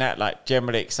watching that, like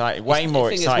generally excited, way more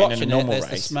exciting than a normal race.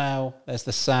 There's the smell, there's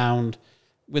the sound,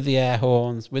 with the air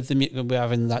horns, with we're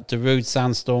having that Darude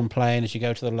Sandstorm playing as you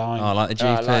go to the line. Oh, like the GP.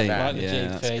 I like that. Like the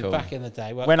GP, cool. Back in the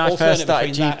day. When I first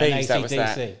started GPs, that was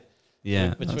that.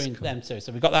 Yeah, between them two,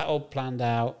 so we've got that all planned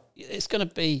out. It's going to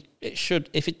be. It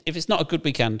should. If it's not a good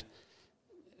weekend,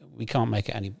 we can't make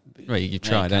it any. Well, you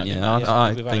try, don't you?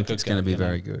 I think it's going to be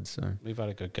very good. So we've had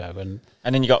a good go, and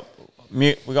then you got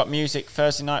we got music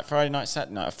Thursday night, Friday night,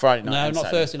 Saturday night, Friday night. No, not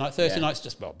Saturday. Thursday night. Thursday night's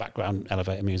just background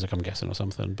elevator music, I'm guessing, or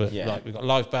something. But like we've got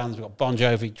live bands, we've got Bon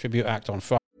Jovi tribute act on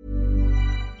Friday.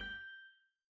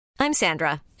 I'm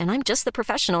Sandra, and I'm just the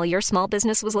professional your small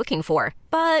business was looking for.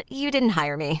 But you didn't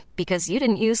hire me because you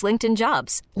didn't use LinkedIn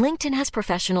Jobs. LinkedIn has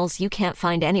professionals you can't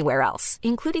find anywhere else,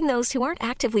 including those who aren't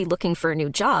actively looking for a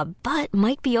new job, but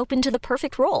might be open to the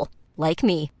perfect role, like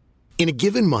me. In a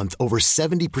given month, over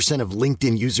 70% of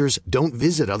LinkedIn users don't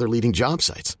visit other leading job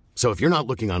sites. So if you're not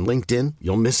looking on LinkedIn,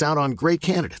 you'll miss out on great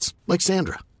candidates like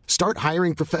Sandra. Start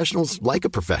hiring professionals like a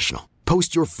professional.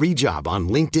 Post your free job on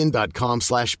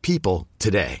linkedin.com/people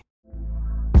today.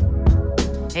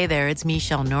 Hey there, it's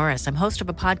Michelle Norris. I'm host of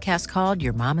a podcast called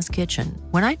Your Mama's Kitchen.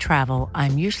 When I travel,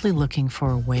 I'm usually looking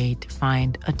for a way to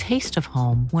find a taste of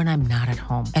home when I'm not at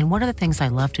home. And one of the things I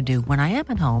love to do when I am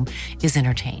at home is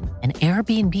entertain. And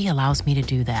Airbnb allows me to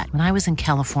do that. When I was in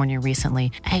California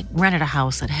recently, I rented a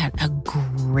house that had a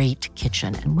great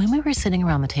kitchen. And when we were sitting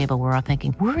around the table, we were all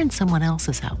thinking, we're in someone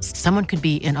else's house. Someone could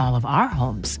be in all of our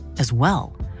homes as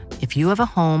well. If you have a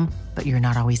home, but you're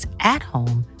not always at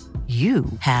home, you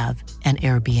have an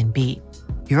Airbnb.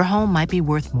 Your home might be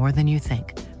worth more than you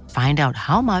think. Find out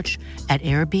how much at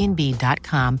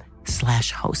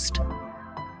airbnb.com/host.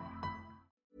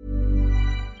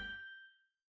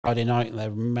 Friday night,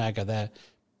 they're mega there.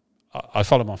 I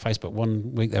follow them on Facebook.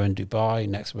 One week they're in Dubai,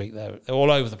 next week they're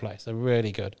all over the place. They're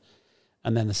really good.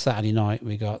 And then the Saturday night,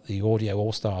 we got the Audio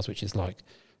All-Stars, which is like,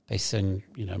 they sing,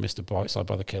 Mr. Brightside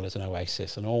by the Killers and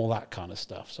Oasis and all that kind of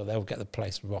stuff. So they'll get the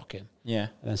place rocking. Yeah.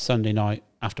 And then Sunday night,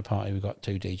 after party, we've got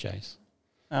 2 DJs.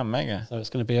 Oh, mega. So it's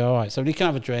going to be all right. So you can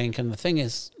have a drink. And the thing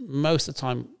is, most of the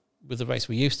time with the race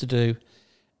we used to do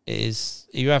is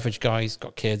your average guy, he's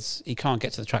got kids. He can't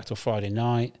get to the track till Friday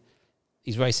night.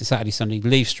 He's racing Saturday, Sunday. He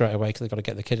leaves straight away because they've got to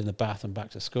get the kid in the bath and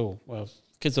back to school. Well,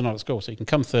 kids are not at school, so you can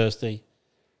come Thursday.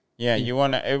 Yeah, it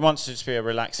wants to just be a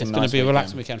relaxing. It's going to be a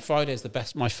relaxing weekend. Friday is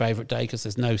my favourite day because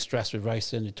there's no stress with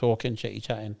racing. You're talking,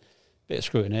 chitty-chatting, bit of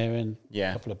scrutineering,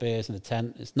 a couple of beers in the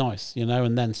tent. It's nice,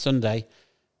 And then Sunday,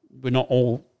 we're not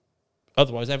all.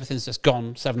 Otherwise, everything's just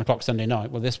gone 7 o'clock Sunday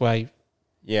night. Well, this way,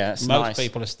 it's most nice.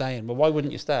 people are staying. Well, why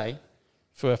wouldn't you stay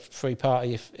for a free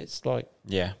party if it's like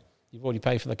you've already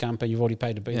paid for the camper, you've already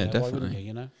paid to be there? Definitely. Why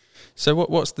wouldn't you? So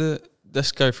what's the?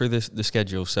 Let's go through the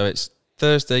schedule. So it's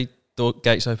Thursday.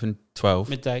 Gates open 12.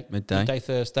 Midday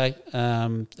Thursday.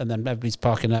 And then everybody's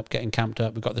parking up, getting camped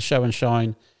up. We've got the show and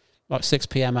shine, like 6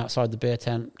 p.m. outside the beer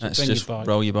tent. So that's just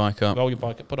roll your bike up. Roll your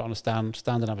bike up, put it on a stand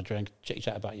and have a drink,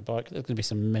 chit-chat about your bike. There's going to be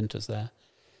some minters there.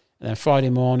 And then Friday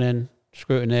morning,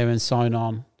 scrutineering, sign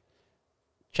on,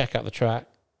 check out the track.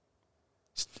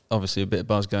 It's obviously a bit of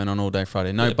buzz going on all day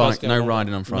Friday. No riding on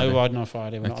Friday. No riding on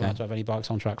Friday. We're not allowed to have any bikes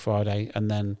on track Friday.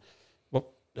 And then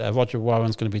Roger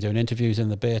Warren's going to be doing interviews in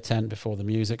the beer tent before the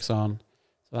music's on.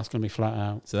 So that's going to be flat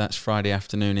out. So that's Friday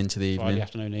afternoon into the evening. Friday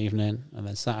afternoon, evening. And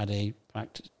then Saturday,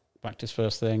 practice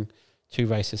first thing. 2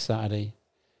 races Saturday.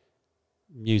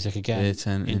 Music again. Beer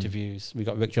tent. Interviews. We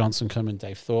got Rick Johnson coming.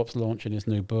 Dave Thorpe's launching his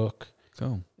new book.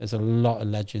 Cool. There's a lot of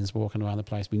legends walking around the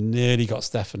place. We nearly got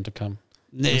Stefan to come.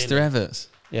 Nearly. Mr. Everts.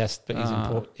 Yes, but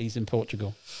he's in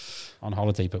Portugal on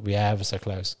holiday, but we are ever so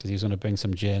close because he was going to bring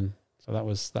some gin. So that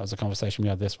was a conversation we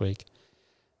had this week.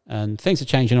 And things are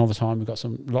changing all the time. We've got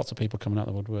lots of people coming out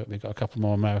of the woodwork. We've got a couple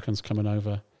more Americans coming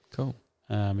over. Cool.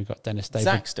 We've got Dennis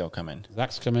Stapleton. Zach's still coming.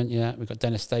 Zach's coming, yeah. We've got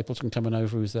Dennis Stapleton coming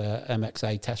over, who's a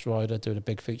MXA test rider, doing a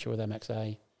big feature with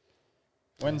MXA.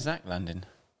 When's Zach landing?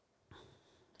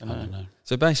 I don't know.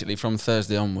 So basically, from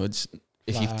Thursday onwards,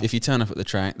 if you turn up at the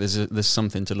track, there's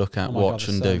something to look at, watch,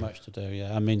 and do. So much to do,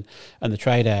 yeah. I mean, and the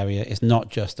trade area is not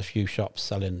just a few shops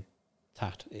selling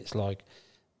tat. It's like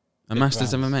a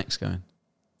Masters of MX going.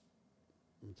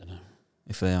 I don't know.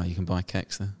 If they are, you can buy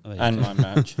keks there. And my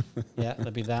merch. Yeah,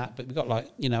 there'll be that. But we've got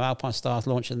Alpine Stars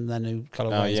launching their new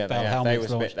colourways. Oh yeah, Bell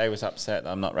Helmets they was upset that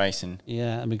I'm not racing.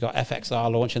 Yeah, and we've got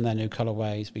FXR launching their new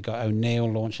colourways. We got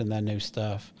O'Neill launching their new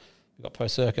stuff. We've got Pro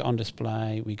Circuit on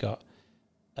display. We got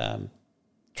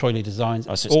Troy Lee Designs.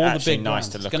 Oh, so it's all actually the big nice brands.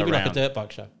 to look It's going to be around. like a dirt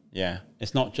bike show. Yeah,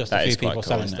 it's not just that a few is quite people cool,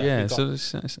 selling isn't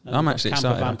stuff. Yeah, so I'm actually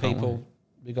excited. Camper van people.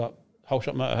 We've got Whole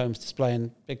Shot Motorhomes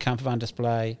displaying big camper van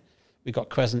display. We've got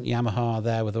Crescent Yamaha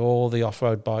there with all the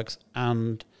off-road bikes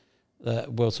and the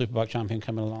World Superbike champion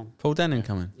coming along. Paul Denning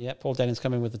coming. Yeah, Paul Denning's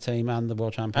coming with the team and the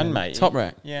world champion. And mate, Top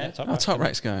Rack. Yeah, Top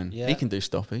Rack's going. Yeah. He can do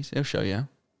stoppies. He'll show you.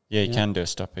 Yeah, you can do a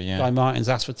stopper. Yeah, Guy Martin's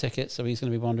asked for tickets, so he's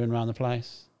going to be wandering around the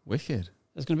place. Wicked.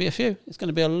 There's going to be a few. It's going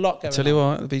to be a lot going on. Tell you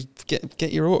what,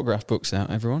 get your autograph books out,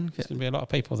 everyone. There's going to be a lot of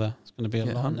people there. It's going to be a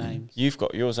lot of names. You've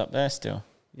got yours up there still.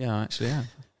 Yeah, I actually have.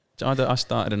 I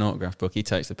started an autograph book. He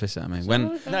takes the piss out of me.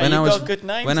 When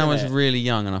I was really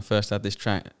young and I first had this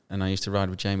track and I used to ride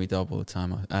with Jamie Dobb all the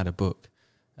time, I had a book,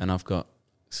 and I've got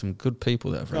some good people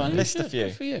that have read it. List a few.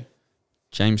 Good for you.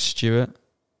 James Stewart,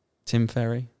 Tim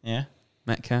Ferry, Yeah,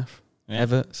 Metcalf, Yeah.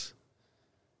 Everts,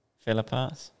 Philip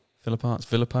Arts,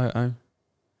 Villapoto,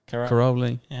 Caroli.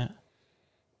 Caroli. Yeah.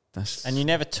 And you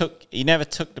never took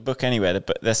the book anywhere,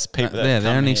 but there's people that they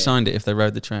only signed it if they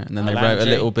rode the track, and then they wrote a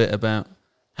little bit about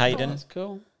Hayden. Oh, that's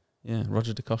cool. Yeah,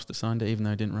 Roger DaCosta signed it even though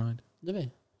he didn't ride. Did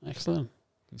he? Excellent.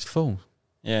 It's full.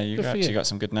 Yeah, you've Good for actually you. got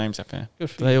some good names up here. Good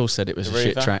for They you. all said it was a shit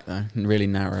Riva. track though, and really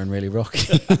narrow and really rocky.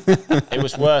 It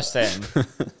was worse then.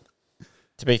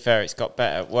 To be fair, it's got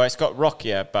better. Well, it's got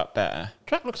rockier, but better.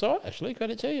 Track looks all right, actually.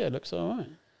 Credit to you. It looks all right.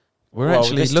 We're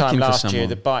actually this looking time for last someone. year,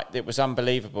 the bike, it was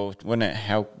unbelievable, wasn't it?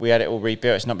 How we had it all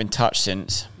rebuilt. It's not been touched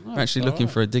since. We're actually looking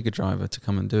for a digger driver to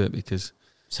come and do it because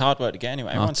It's hard work to get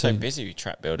anyway. Everyone's so busy with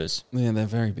track builders. yeah, they're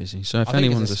very busy. So if I think it's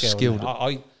anyone's a skill, skilled, isn't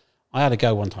it? I had a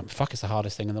go one time. Fuck, it's the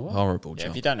hardest thing in the world. horrible Yeah, job.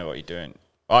 if you don't know what you're doing,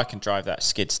 I can drive that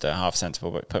Skidster half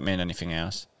sensible, but put me in anything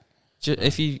else.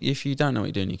 If you don't know what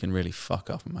you're doing, you can really fuck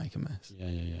up and make a mess.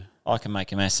 Yeah. I can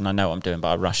make a mess and I know what I'm doing, but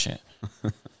I rush it.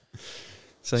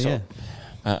 So yeah,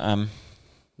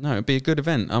 no, it'd be a good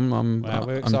event. We're I'm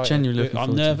excited. genuinely looking I'm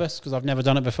forward nervous because I've never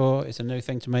done it before. It's a new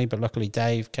thing to me, but luckily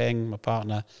Dave King, my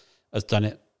partner, has done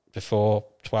it before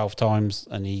 12 times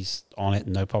and he's on it,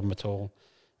 no problem at all.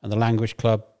 And the Language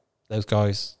Club, those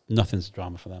guys, nothing's a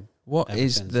drama for them. What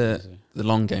is Everything's the easy.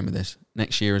 long game of this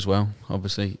next year as well?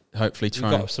 Obviously, hopefully We've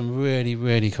trying. got some really,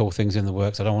 really cool things in the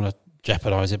works. I don't want to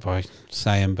jeopardise it by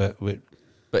saying, but it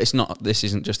But it's not. This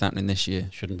isn't just happening this year.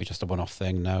 shouldn't be just a one-off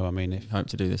thing. No, I mean, Hope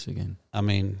to do this again.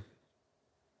 I'm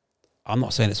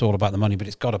not saying it's all about the money, but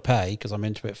it's got to pay because I'm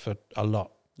into it for a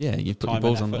lot. Yeah, you put your Time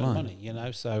balls and on the effort and line. money, you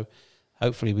know. So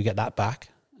hopefully we get that back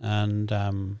and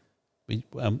we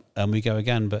go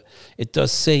again. But it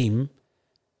does seem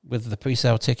with the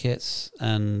pre-sale tickets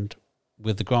and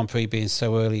with the Grand Prix being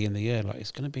so early in the year, like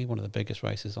it's going to be one of the biggest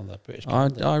races on the British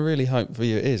calendar. I really hope for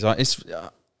you it is. It's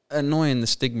annoying the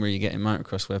stigma you get in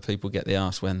motocross where people get the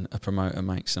arse when a promoter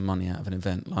makes some money out of an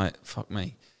event. Like, fuck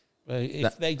me. Well,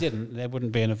 if they didn't, there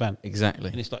wouldn't be an event. Exactly.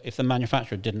 And it's like if the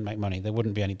manufacturer didn't make money, there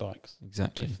wouldn't be any bikes.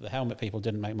 Exactly. If the helmet people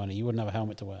didn't make money, you wouldn't have a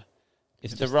helmet to wear.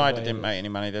 It's If the just rider way it didn't is. make any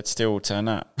money, they'd still turn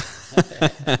up.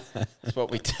 That's what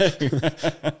we do.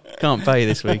 Can't pay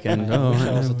this weekend. I wish I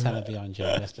Oh, was a tenner behind you.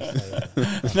 Let's just say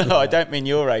that. No, I don't mean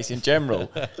your race in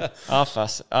general. half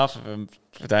of them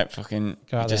don't fucking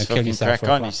Go out there just and kill fucking yourself crack for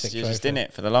a on. plastic You're just trophy. in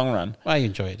it for the long run. Well, you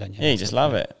enjoy it, don't you? Yeah, you just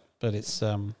love it. But it's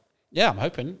I'm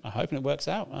hoping it works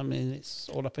out. I mean, it's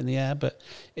all up in the air, but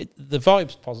the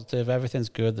vibe's positive. Everything's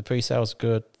good. The pre-sale's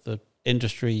good. The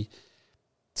industry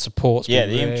supports. Yeah, been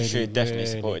the really, industry definitely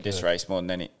really supported this good. race more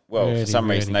than any. Well, Really, for some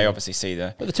reason, really they good. obviously see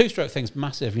the. But the two-stroke thing's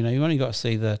massive. You know, you only got to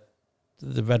see the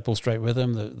Red Bull straight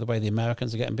rhythm, the way the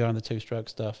Americans are getting behind the two-stroke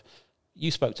stuff.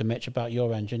 You spoke to Mitch about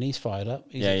your engine. He's fired up.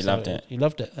 He's Yeah, he loved excited. it. He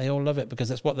loved it. They all love it because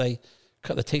that's what they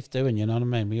cut their teeth doing. You know what I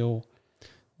mean? We all.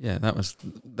 Yeah,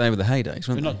 they were the heydays,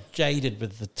 We're weren't they? not jaded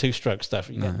with the two-stroke stuff.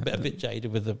 You get a bit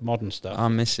jaded with the modern stuff. I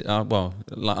miss it. Well,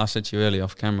 like I said to you earlier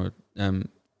off camera,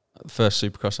 first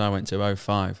Supercross I went to,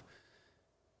 05,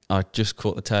 I just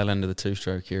caught the tail end of the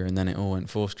two-stroke here, and then it all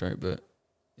went four-stroke, but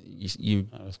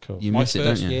that was cool. You My miss it, don't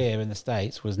first you? year in the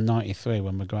States was 93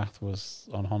 when McGrath was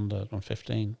on Honda on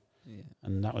 15. Yeah.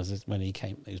 And that was when he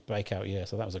came, his breakout year.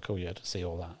 So that was a cool year to see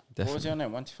all that. Definitely. What was he on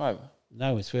then? 125?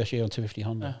 No, his first year on 250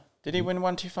 Honda. Did he win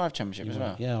 125 championship as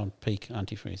well? Yeah, on peak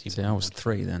antifreeze. See, I was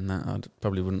 3 then. That I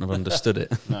probably wouldn't have understood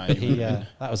it. No,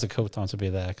 that was a cool time to be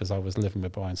there because I was living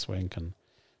with Brian Swink and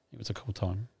it was a cool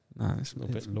time. No, It's a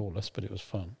little bit lawless, but it was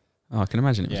fun. Oh, I can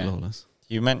imagine it was Yeah. lawless.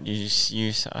 You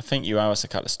I think you owe us a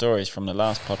couple of stories from the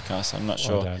last podcast. I'm not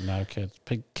sure. I don't know, kids.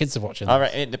 Kids are watching. All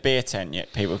right, at the beer tent,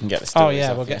 people can get the stories. Oh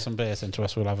yeah, off we'll you. get some beers into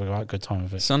us. We'll have a right good time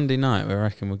of it. Sunday night, I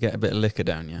reckon we'll get a bit of liquor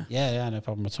down, yeah? Yeah, no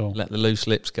problem at all. Let the loose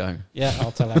lips go. Yeah,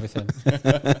 I'll tell everything.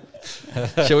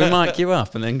 Shall we mic you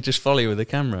up and then just follow you with the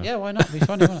camera? Yeah, why not? It'd be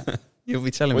funny, won't it? You'll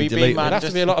be telling me We've been delete. mad. There'd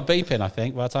have to be a lot of beeping, I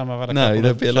think, by the time I've had a No, couple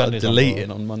there'll of be a lot of Sundays on deleting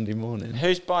board. on Monday morning.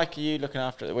 Whose bike are you looking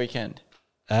after at the weekend?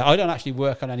 I don't actually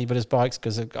work on anybody's bikes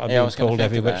because I've I been was gonna called think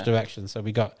every of which that. direction. So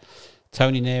we got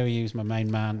Tony Neary, who's my main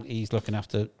man. He's looking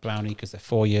after Brownie because they're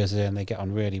 4 years in. They get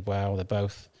on really well. They're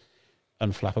both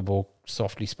unflappable,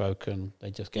 softly spoken.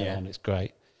 They just get on. It's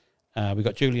great. We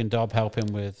got Julian Dobb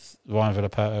helping with Ryan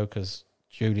Villapoto because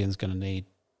Julian's going to need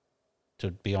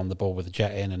to be on the ball with the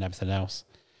jet in and everything else.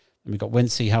 And we got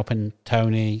Wincy helping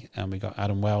Tony, and we got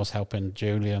Adam Wells helping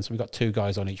Julian. So we got 2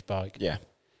 guys on each bike. Yeah.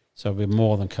 So we're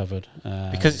more than covered.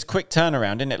 Because it's quick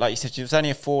turnaround, isn't it? Like you said, it was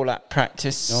only a 4-lap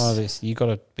practice. You got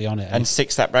to be on it. And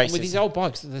 6-lap races. With these old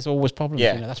bikes, there's always problems.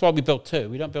 Yeah. You know? That's why we built 2.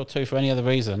 We don't build 2 for any other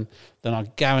reason than I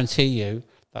guarantee you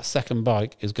that second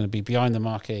bike is going to be behind the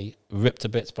marquee, ripped to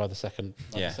bits by the second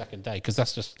day. Because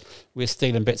that's just, we're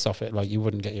stealing bits off it like you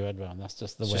wouldn't get your head around. That's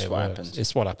just the way it works. Happens.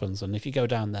 It's what happens. And if you go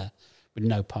down there with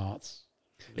no parts.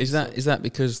 Is that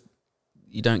because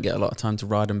you don't get a lot of time to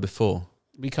ride them before?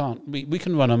 We can't. We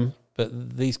can run them,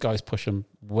 but these guys push them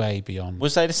way beyond.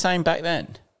 Was they the same back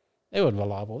then? They weren't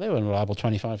reliable. They weren't reliable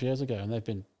 25 years ago, and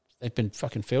they've been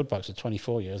fucking field bikes for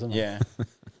 24 years, haven't they? Yeah.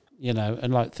 You know,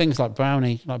 and like things like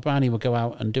Brownie will go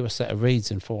out and do a set of reeds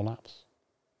in 4 laps.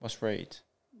 What's reeds?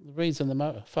 The reeds in the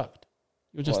motor, fucked.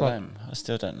 You're just What like are them? I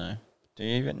still don't know. Do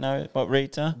you even know what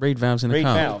reeds are? Reed valves in the Reed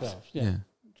car. valves. Yeah.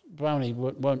 Brownie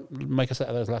won't make a set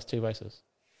of those last 2 races.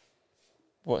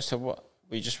 What? So what?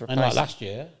 We just replaced. And like last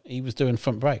year, he was doing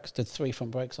front brakes. Did 3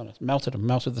 front brakes on it. Melted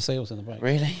the seals in the brake.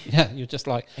 Really? Yeah. You're just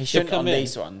like He shouldn't come on in.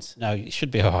 these ones. No, it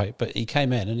should be all right. But he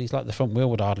came in and he's like the front wheel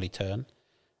would hardly turn,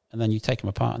 and then you take him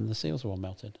apart and the seals are all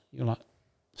melted. You're like,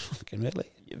 fucking really?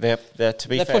 They're to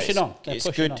be They're fair, pushing on. They're it's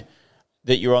pushing good on.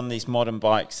 that you're on these modern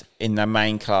bikes in the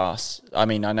main class. I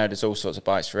mean, I know there's all sorts of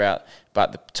bikes throughout,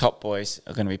 but the top boys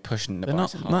are going to be pushing the They're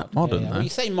bikes not hard. that modern, Well, though. you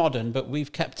say modern, but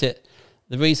we've kept it.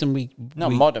 The reason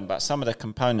Not modern, but some of the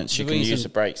components you can use the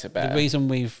brakes are better. The reason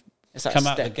we've It's like come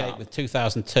out of the step gate up. with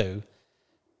 2002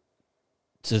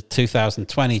 to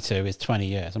 2022 is 20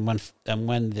 years, and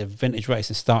when the vintage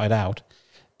racing started out,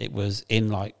 it was in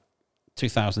like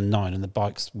 2009, and the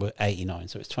bikes were 89,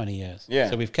 so it's 20 years. Yeah.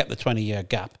 So we've kept the 20-year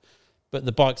gap, but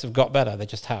the bikes have got better. They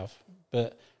just have.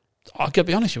 But I got to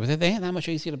be honest with you, they ain't that much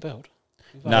easier to build.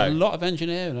 We've had a lot of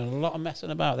engineering and a lot of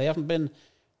messing about. They haven't been.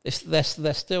 They're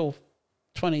still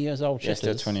 20 years old. Yeah,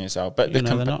 still shitters. 20 years old. But You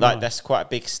know, they're not right. that's quite a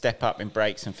big step up in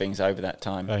brakes and things over that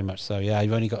time. Very much so, yeah.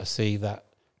 You've only got to see that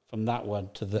from that one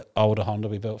to the older Honda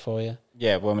we built for you.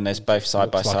 Yeah, well, when there's both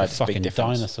side by Looks side, like a it's a fucking big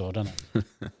difference. dinosaur, doesn't it?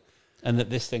 And that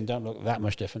this thing don't look that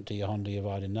much different to your Honda you're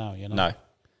riding now, you know? No.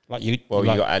 Like you, Well,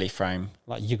 like, you got alley frame.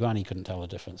 like your granny couldn't tell the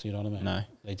difference, you know what I mean? No.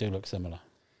 They do look similar.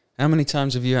 How many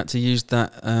times have you had to use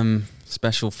that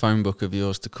special phone book of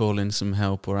yours to call in some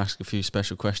help or ask a few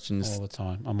special questions? All the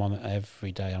time. I'm on it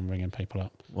every day. I'm ringing people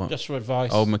up. What? Just for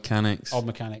advice. Old mechanics. Old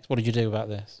mechanics. What did you do about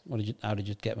this? How did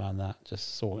you get around that?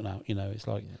 Just sorting out, you know, it's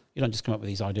like, you don't just come up with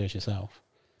these ideas yourself.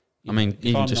 I mean,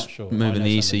 even just moving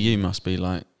the ECU must be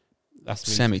like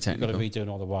semi-technical. You've got to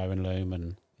redoing all the wiring loom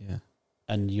and yeah,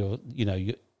 and you're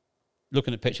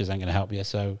looking at pictures ain't going to help you,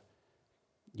 so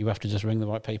you have to just ring the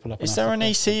right people up. Is and there ask an the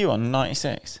question. ECU on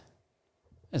 96?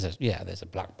 There's a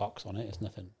black box on it. It's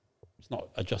nothing. It's not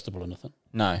adjustable or nothing.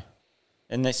 No.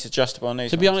 And it's adjustable on these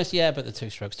To be ones? honest, yeah, but the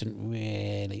 2-strokes didn't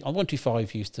really. On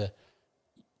 125 used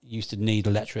to need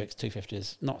electrics.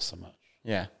 250s not so much.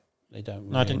 Yeah. They don't.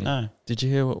 No, I didn't know. Did you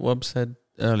hear what Wob said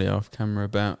earlier off camera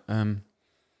about the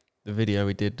video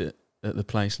we did at the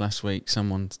place last week?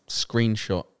 Someone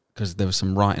screenshot because there was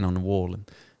some writing on the wall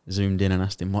and zoomed in and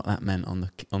asked him what that meant on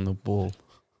the wall.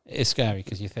 It's scary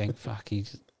because you think, fuck,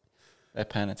 They're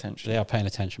paying attention. They are paying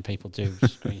attention. People do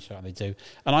screenshot. They do.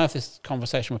 And I have this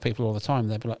conversation with people all the time.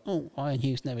 They'll be like, "Oh, Iron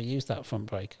Hughes never used that front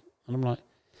brake," and I'm like,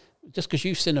 "Just because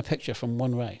you've seen a picture from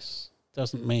one race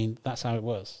doesn't mean that's how it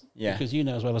was." Yeah. Because you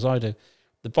know as well as I do,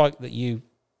 the bike that you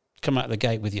come out of the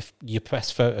gate with your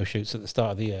press photo shoots at the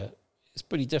start of the year is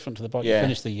pretty different to the bike you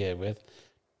finish the year with,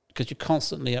 because you're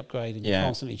constantly upgrading, you're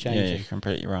constantly changing. Yeah, you're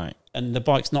completely right. And the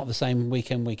bike's not the same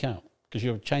week in, week out, because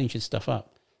you're changing stuff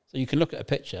up. So you can look at a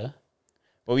picture.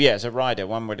 Well, yeah, as a rider,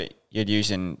 you're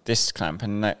using this clamp,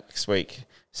 and next week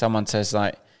someone says,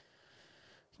 like,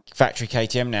 factory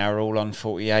KTM now are all on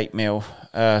 48 mil.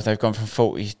 They've gone from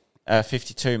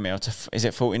 52 mil to, is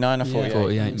it 49 or 48?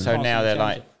 48 so now they're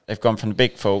like, they've gone from the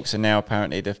big forks, and now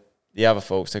apparently the other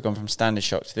forks, they've gone from standard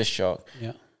shock to this shock.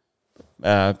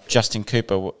 Yeah. Justin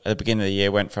Cooper at the beginning of the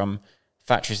year went from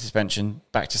factory suspension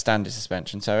back to standard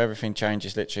suspension. So everything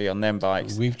changes literally on them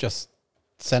bikes. We've just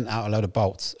sent out a load of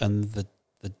bolts, and the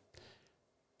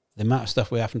amount of stuff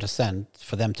we're having to send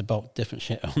for them to bolt different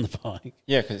shit on the bike.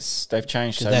 Yeah, because they've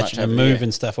changed so much. They're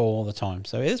moving stuff all the time.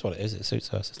 So it is what it is. It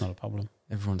suits us. It's not a problem.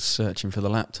 Everyone's searching for the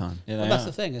lap time. Yeah, well, that's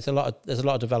the thing. There's a lot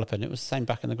of developing. It was the same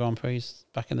back in the Grand Prix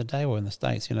back in the day or in the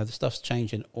States. The stuff's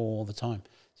changing all the time.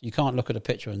 So you can't look at a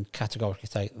picture and categorically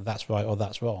say that's right or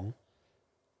that's wrong.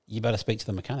 You better speak to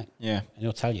the mechanic. Yeah. And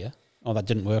he'll tell you, oh, that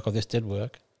didn't work or this did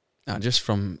work. Just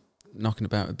from knocking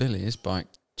about with Billy, his bike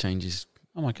changes.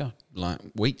 Oh my God. Like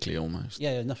weekly almost.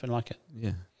 Yeah, nothing like it.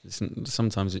 Yeah.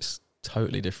 Sometimes it's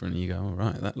totally different. And you go, all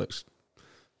right, that looks...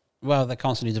 Well, they're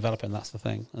constantly developing, that's the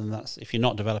thing. And that's if you're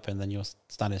not developing, then you're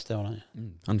standing still, aren't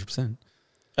you? 100%.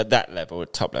 At that level,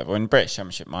 at top level. In British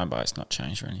Championship, my bike's not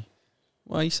changed really.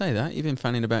 Well, you say that. You've been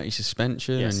fanning about your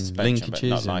suspension and linkages.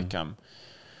 But not like...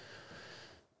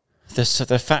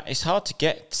 it's hard to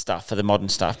get stuff for the modern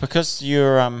stuff because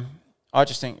you're... I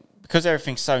just think... Because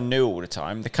everything's so new all the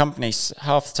time, the companies,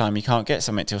 half the time, you can't get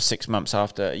something until 6 months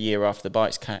a year after the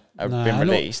bikes have been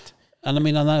released. And I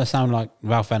mean, I know I sound like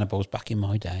Ralph Venables back in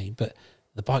my day, but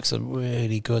the bikes are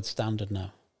really good standard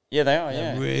now. Yeah, they are,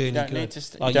 They're really you don't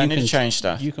good. Need to change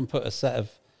stuff. You can put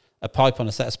a pipe on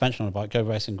a set of suspension on a bike, go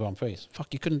racing Grand Prix.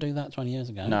 Fuck, you couldn't do that 20 years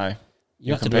ago. No,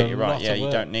 you're completely right. Yeah,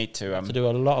 you don't need to. You have to do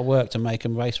a lot of work to make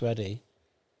them race ready.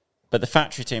 But the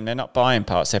factory team, they're not buying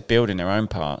parts, they're building their own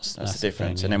parts. That's the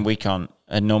difference. And then we can't,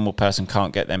 a normal person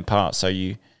can't get them parts, so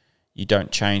you don't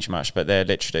change much, but they're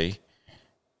literally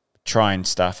trying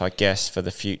stuff, I guess, for the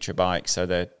future bikes. So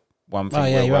they're one thing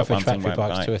will you work, have one thing factory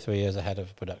won't. bikes 2 or 3 years ahead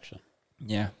of production.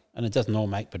 Yeah. And it doesn't all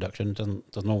make production,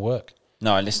 it doesn't all work.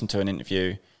 No, I listened to an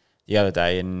interview the other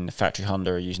day, and the factory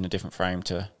Honda are using a different frame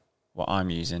to what I'm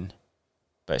using,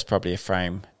 but it's probably a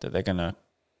frame that they're going to,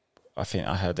 I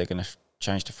heard they're going to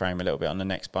change the frame a little bit on the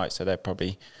next bike, so they're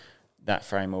probably that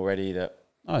frame already that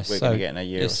we're going to get in a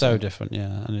year. It's so different,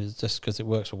 yeah. And it's just because it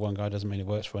works for one guy doesn't mean it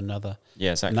works for another.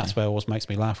 Yeah, exactly. And that's where it always makes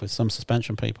me laugh with some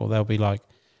suspension people. They'll be like,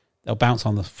 they'll bounce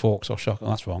on the forks or shock, and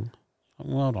that's wrong.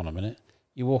 Well, hold on a minute.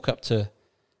 You walk up to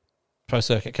Pro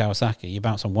Circuit Kawasaki, you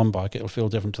bounce on one bike, it'll feel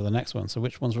different to the next one. So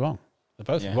which one's wrong? They're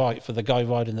both right for the guy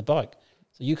riding the bike.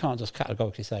 So you can't just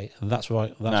categorically say, that's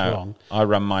right, that's wrong. I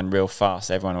run mine real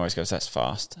fast. Everyone always goes, that's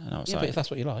fast. And I was but if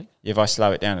that's what you like. If I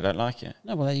slow it down, I don't like it.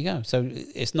 No, well, there you go. So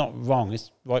it's not wrong.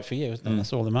 It's right for you. And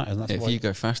that's all that matters. And that's if you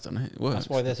go fast on it, it works. That's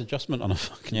why there's adjustment on a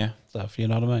fucking stuff. You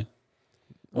know what I mean? It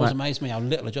always amazed me how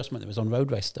little adjustment there was on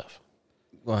road race stuff.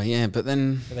 Well, yeah, but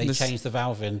then... They changed the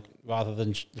valve in rather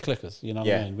than the clickers. You know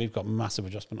what I mean? We've got massive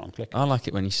adjustment on clickers. I like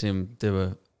it when you see them do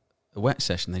a wet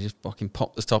session. They just fucking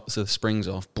pop the tops of the springs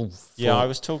off. Poof, yeah, I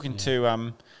was talking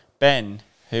to Ben,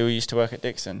 who used to work at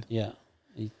Dixon. Yeah,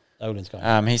 Olin's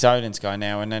guy. He's Olin's guy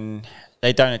now, and then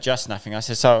they don't adjust nothing. I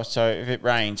said, so if it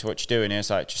rains, what you doing? He was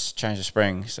like, just change the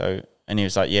spring. And he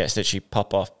was like, yeah, it's literally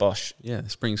pop off, bosh. Yeah, the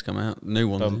springs come out, new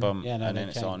ones. Boom, boom, and then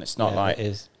it's on. It's not like... It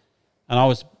is. And I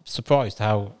was surprised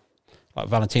how like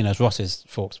Valentino's Ross's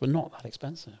forks were not that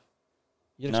expensive.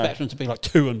 You'd expect them to be like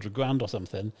 200 grand or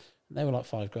something. They were like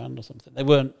 5 grand or something. They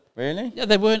weren't... Really? Yeah,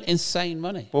 they weren't insane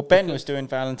money. Well, Ben was doing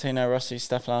Valentino Rossi's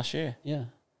stuff last year. Yeah,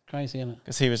 crazy, isn't it?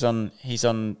 Because he's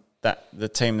on the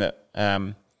team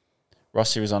that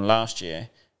Rossi was on last year.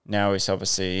 Now it's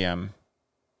obviously,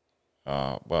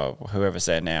 whoever's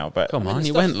there now. But come on,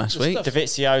 he went last week.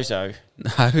 Dovizioso.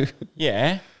 No.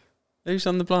 Yeah. Who's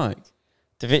on the bike?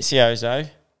 Dovizioso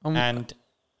and...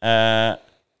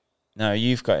 no,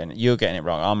 you're getting it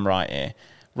wrong. I'm right here.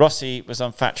 Rossi was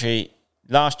on factory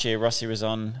last year. Rossi was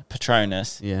on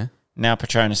Petronas. Yeah. Now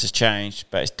Petronas has changed,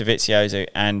 but it's Dovizioso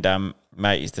and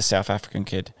mate, he's the South African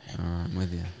kid. All right, I'm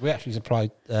with you. We actually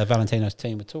supplied Valentino's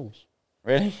team with tools.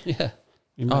 Really? Yeah.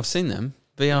 I've seen them.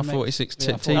 VR46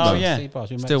 T-bars. Oh, yeah. T-bars.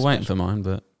 We make Still waiting special- for mine,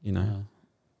 but, you know,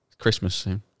 it's Christmas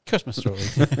soon. Christmas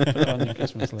stories. Put it on your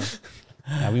Christmas list.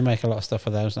 Yeah, we make a lot of stuff for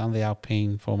those and the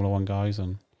Alpine Formula 1 guys,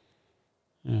 and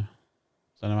yeah,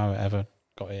 don't know how it ever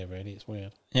got here. Really, it's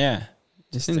weird. Yeah,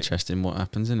 it's interesting what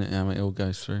happens, isn't it? How it all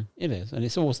goes through. It is, and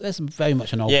it's very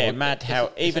much an old. Yeah, boy. mad how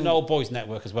it's even an old boys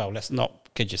network as well. Let's not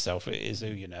kid yourself. It is who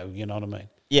you know what I mean.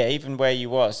 Yeah, even where you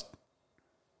was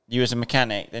a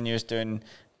mechanic, then you was doing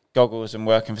goggles and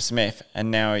working for Smith,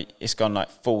 and now it's gone like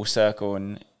full circle,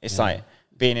 and it's like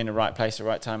being in the right place at the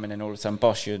right time, and then all of a sudden,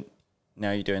 boss, you're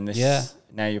doing this. Yeah.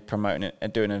 Now you're promoting it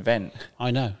and doing an event.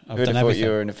 I know. Who'd have thought you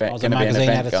were an event? I was a magazine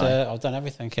editor. I've done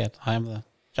everything, kid. I am the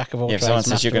jack of all trades. If someone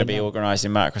says you're going to be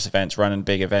organising motocross events, running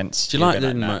big events, do you like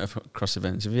doing motocross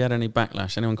events? Have you had any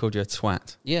backlash? Anyone called you a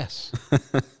twat? Yes.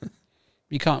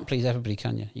 You can't please everybody,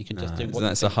 can you? You can just do what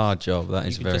that's a hard job. That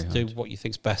is very hard. You can just do what you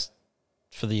think's best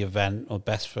for the event or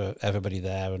best for everybody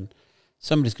there, and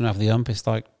somebody's going to have the ump. It's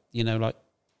like, like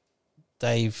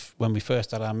Dave, when we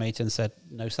first had our meeting, said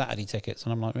no Saturday tickets,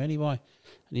 and I'm like, really, why?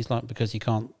 And he's like, because you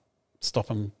can't stop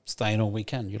them staying all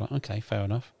weekend. You're like, okay, fair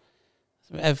enough.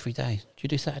 So every day, do you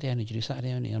do Saturday only? Do you do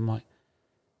Saturday only? I'm like,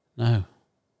 no.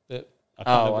 But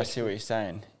I see what you're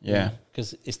saying. Yeah.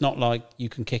 Because it's not like you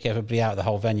can kick everybody out of the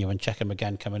whole venue and check them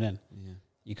again coming in. Yeah.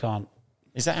 You can't.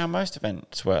 Is that how most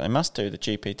events work? They must do the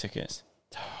GP tickets.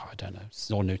 Oh, I don't know.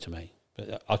 It's all new to me.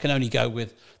 But I can only go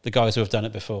with the guys who have done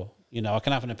it before. I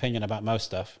can have an opinion about most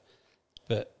stuff.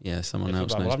 But someone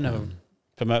else knows. I've never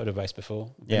promoted a race before.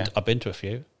 I've been to a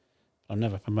few. I've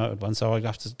never promoted one, so I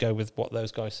have to go with what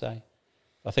those guys say.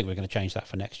 I think we're going to change that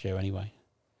for next year anyway.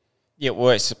 Yeah, well,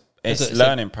 it's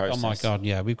learning process. Oh my God,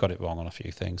 yeah, we've got it wrong on a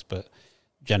few things, but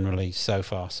generally, so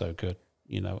far, so good.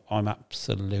 I'm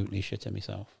absolutely shitting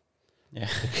myself. Yeah.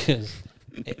 Because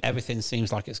everything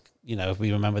seems like it's, if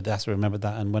we remembered this, we remembered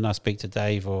that. And when I speak to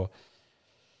Dave or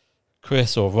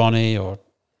Chris or Ronnie or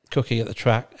Cookie at the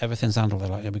track, everything's handled. They're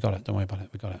like, yeah, we got it. Don't worry about it.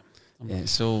 We got it. I'm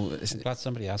glad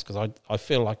somebody has, because I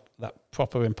feel like that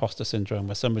proper imposter syndrome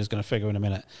where somebody's going to figure in a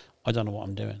minute, I don't know what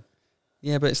I'm doing.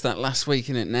 Yeah, but it's that last week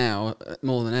in it now,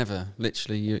 more than ever.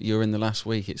 Literally, you're in the last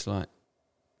week. It's like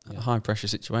a high-pressure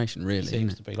situation, really. It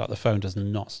seems to be. Like the phone does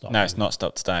not stop. No, it's not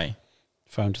stopped today.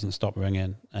 Phone doesn't stop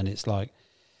ringing, and it's like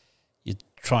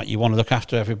you want to look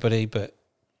after everybody, but at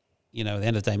the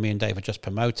end of the day, me and Dave are just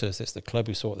promoters. It's the club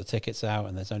who sort the tickets out,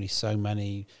 and there's only so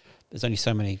many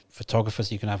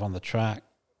photographers you can have on the track.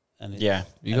 And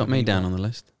you got me down on the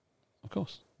list. Of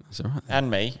course. That's all right. And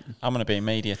me. I'm going to be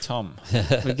media Tom.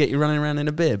 We get you running around in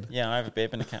a bib. Yeah, I have a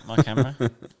bib and my camera.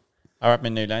 I have my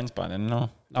new lens by then. No,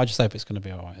 I just hope it's going to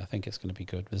be all right. I think it's going to be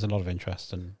good. There's a lot of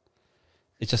interest, and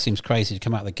it just seems crazy to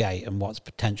come out of the gate and what's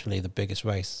potentially the biggest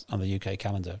race on the UK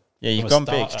calendar. Yeah, you've gone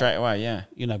big straight away, yeah.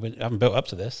 We haven't built up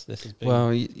to this. This is big.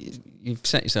 Well, you've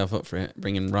set yourself up for it,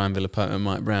 bringing Ryan Villapoto and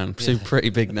Mike Brown, two pretty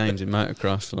big names in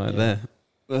motocross there.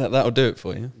 That'll do it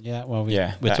for you. Yeah, well,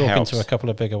 we're talking to a couple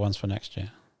of bigger ones for next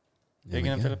year.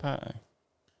 Bigger than Villapoto?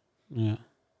 Yeah.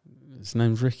 His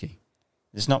name's Ricky.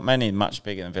 There's not many much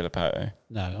bigger than Villapoto.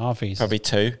 No, RV's... Probably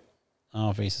two.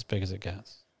 RV's as big as it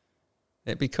gets.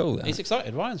 It'd be cool, though. He's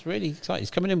excited. Ryan's really excited.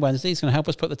 He's coming in Wednesday. He's going to help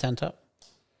us put the tent up.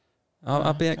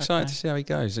 I'll be excited to see how he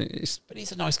goes. But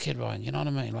he's a nice kid, Ryan. You know what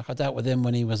I mean? Like, I dealt with him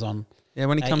when he was on... Yeah,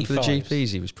 when he came to the 85s. GPs,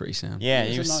 he was pretty sound. Yeah,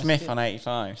 he was nice Smith kid. On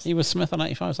 85s. He was Smith on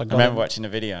 85s. I remember watching the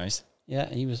videos. Yeah,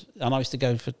 he was... And I used to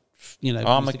go for...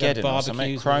 Armageddon or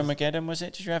something. Chromageddon, was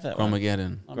it? Did you have that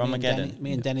Chromageddon.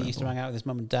 Me and Denny used to hang out with his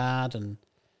mum and dad, and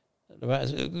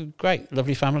great,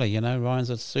 lovely family,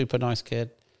 Ryan's a super nice kid.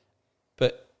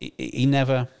 But he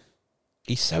never...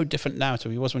 He's so different now to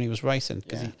he was when he was racing.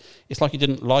 Because it's like he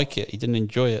didn't like it. He didn't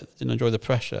enjoy it. Didn't enjoy the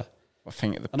pressure. I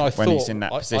think when he's in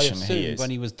that position, he is.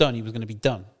 When he was done, he was going to be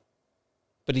done.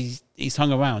 But he's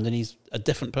hung around, and he's a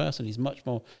different person. He's much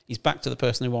more... He's back to the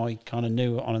person who I kind of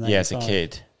knew on an 85. Yeah, as a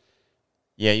kid.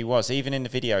 Yeah, he was. Even in the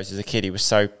videos as a kid, he was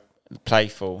so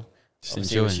playful.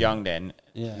 He was young then,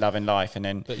 loving life, and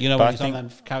then... But when he was on them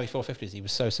Carry 450s, he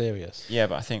was so serious. Yeah,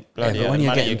 but I think when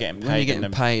you're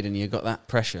getting paid and you've got that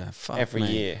pressure, every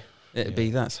year,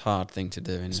 that's a hard thing to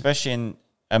do, isn't especially in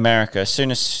America. As soon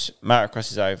as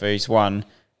motocross is over, he's won.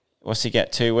 What's he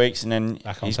get? 2 weeks, and then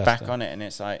he's back on it, and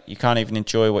it's like you can't even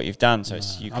enjoy what you've done. So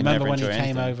you can never enjoy anything. I remember when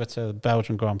he came over to the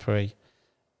Belgian Grand Prix,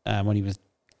 when he was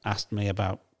asked me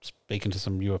about speaking to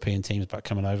some European teams about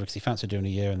coming over because he fancied doing a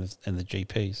year in the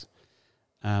GPs.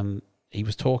 And he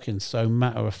was talking so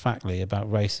matter-of-factly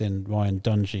about racing Ryan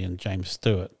Dungey and James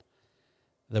Stewart.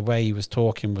 The way he was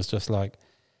talking was just like,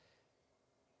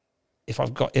 if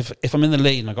I'm in the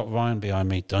lead and I've got Ryan behind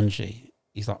me, Dungey,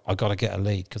 he's like, I got to get a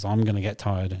lead because I'm going to get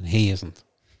tired and he isn't.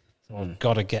 So I've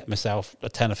got to get myself a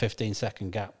 10 or 15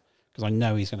 second gap because I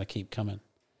know he's going to keep coming.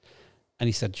 And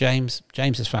he said, James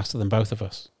is faster than both of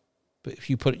us. But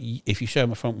if you show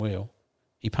him a front wheel,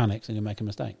 he panics and he'll make a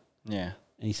mistake. Yeah.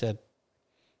 And he said,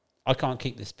 I can't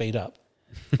keep this speed up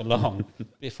for long.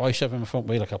 If I shove him a front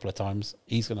wheel a couple of times,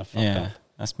 he's going to fuck up.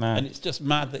 That's mad. And it's just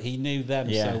mad that he knew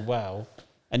them so well.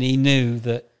 And he knew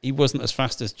that he wasn't as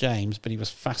fast as James, but he was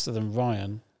faster than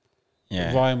Ryan.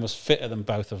 Yeah. Ryan was fitter than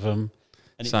both of them.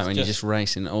 And it's like when you're just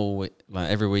racing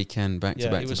every weekend back to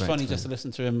back. It was funny just to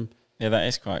listen to him. Yeah, that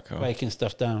is quite cool. Breaking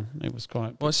stuff down. It was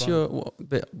quite. What's your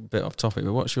bit off topic?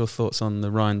 But what's your thoughts on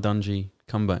the Ryan Dungey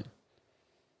comeback?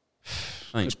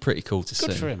 I think it's pretty cool to see.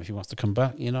 Good for him if he wants to come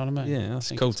back. You know what I mean? Yeah,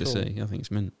 that's cool to see. I think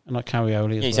it's mint. And like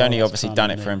Carioli, he's only obviously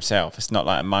done it for himself. It's not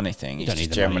like a money thing. It's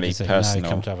just generally personal.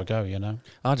 Come to have a go, you know.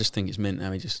 I just think it's mint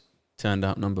how he just turned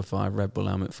up number 5 Red Bull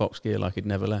helmet Fox gear like he'd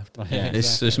never left. Oh, yeah,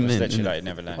 it's just mint. Literally like he'd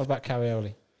never left. What about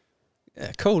Carioli?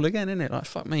 Yeah, cool again, isn't it? Like,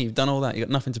 fuck me, you've done all that. You've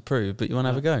got nothing to prove, but you want to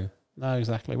have a go. No,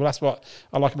 exactly. Well, that's what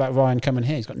I like about Ryan coming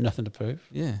here. He's got nothing to prove.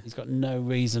 Yeah. He's got no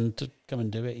reason to come and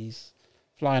do it. He's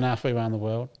flying halfway around the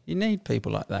world. You need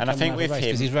people like that. And I think with him...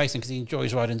 Because he's racing because he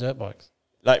enjoys riding dirt bikes.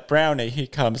 Like Brownie, he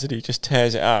comes and he just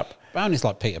tears it up. Brownie's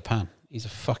like Peter Pan. He's a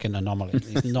fucking anomaly.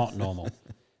 He's not normal.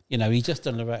 You know, he just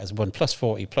done Loretta's won plus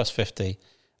 40, plus 50.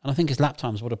 And I think his lap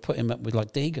times would have put him up with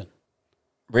like Deegan.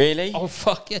 Really? Oh,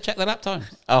 fuck yeah, check the lap time.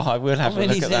 Oh, I will have a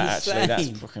look at that, insane. actually.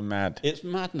 That's fucking mad. It's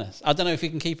madness. I don't know if he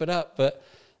can keep it up, but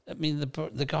I mean,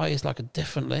 the guy is like a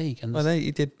different league. And well,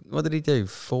 he did. What did he do?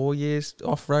 4 years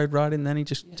off-road riding? Then he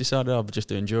just decided, I'll just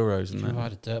do enduros. He can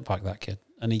ride a dirt bike, that kid.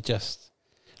 And he just...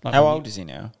 Like, how old is he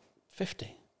now?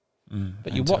 50.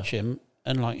 But you watch him,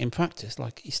 and like in practice,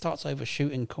 like he starts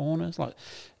overshooting corners. Like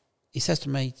he says to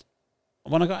me,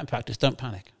 when I got in practice, don't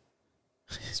panic.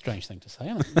 Strange thing to say,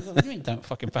 isn't it? What do you mean, don't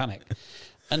fucking panic?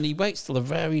 And he waits till the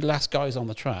very last guy's on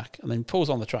the track, and then pulls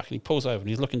on the track, and he pulls over, and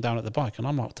he's looking down at the bike, and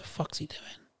I'm like, what the fuck's he doing?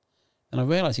 And I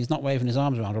realise he's not waving his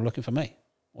arms around or looking for me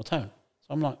or Tone.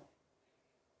 So I'm like,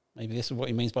 maybe this is what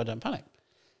he means by don't panic.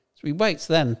 So he waits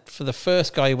then for the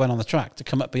first guy who went on the track to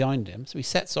come up behind him. So he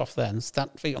sets off then,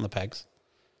 feet on the pegs,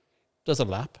 does a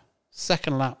lap.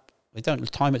 Second lap, they don't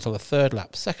time it till the third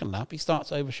lap. Second lap, he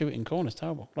starts overshooting corners,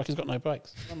 terrible. Like he's got no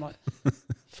brakes. I'm like,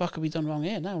 fuck have we done wrong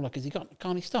here now? Like,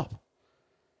 can't he stop?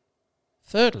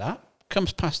 Third lap,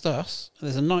 comes past us,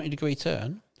 there's a 90-degree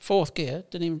turn, fourth gear,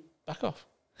 didn't even back off.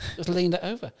 Just leaned it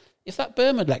over. If that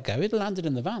berm had let go, he'd have landed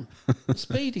in the van. The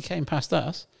speed he came past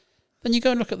us. Then you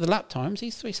go and look at the lap times,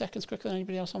 he's 3 seconds quicker than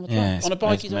anybody else on the track. Yeah, on a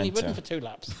bike, he's only ridden for 2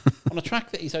 laps. On a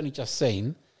track that he's only just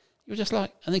seen, you were just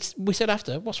like, and we said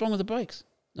after, what's wrong with the brakes?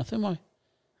 Nothing, why?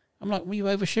 I'm like, were you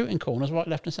overshooting corners right,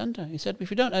 left and centre? He said,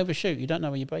 if you don't overshoot, you don't know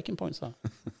where your braking points are.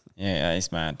 Yeah,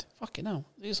 he's mad. Fucking hell.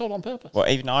 It's all on purpose. Well,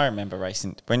 even I remember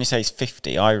racing. When you say he's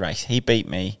 50, I raced. He beat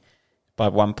me by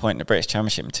 1 point in the British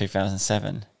Championship in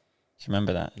 2007. Do you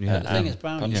remember that? Yeah. The thing is,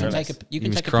 Brown, you can take a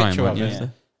picture of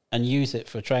him and use it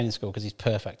for training school because he's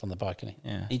perfect on the bike, isn't he?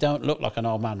 Yeah. He don't look like an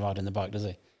old man riding the bike, does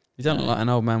he? He don't look like an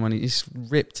old man when he's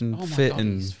ripped and fit.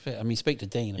 He's fit. I mean, speak to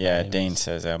Dean. Yeah, Dean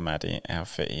says how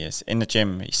fit he is. In the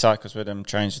gym, he cycles with them,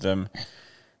 trains with them.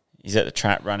 He's at the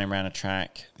track, running around the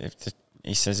track.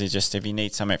 He says if you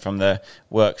need something from the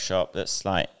workshop that's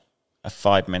like a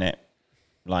 5-minute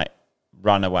like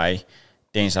run away,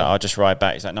 Dean's like, I'll just ride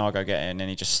back. He's like, no, I'll go get it. And then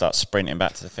he just starts sprinting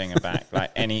back to the thing and back.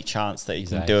 Like any chance that he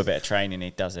can do a bit of training, he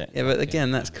does it. Yeah, but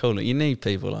again, that's cool. You need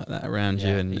people like that around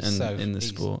you and in the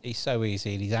sport. He's so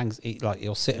easy.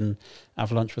 He'll sit and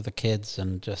have lunch with the kids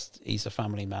and he's a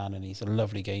family man and he's a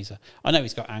lovely geezer. I know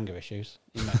he's got anger issues.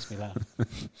 He makes me laugh.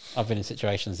 I've been in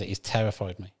situations that he's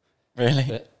terrified me. Really?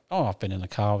 But, I've been in a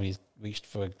car where he's reached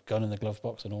for a gun in the glove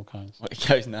box and all kinds. What, he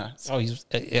goes nuts. Oh, he's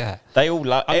yeah. They all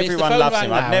love. Everyone loves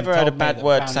him. I've never heard a bad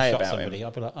word to say about him.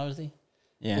 I'd be like, oh, is he?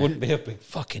 Yeah. It wouldn't be a big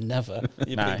fucking never.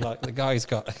 You'd be like, the guy's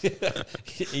got,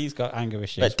 he's got anger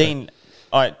issues. But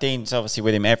Dean's obviously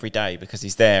with him every day because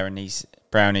he's there, and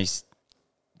Brownie's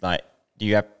like,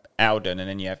 you have Alden, and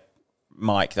then you have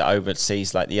Mike that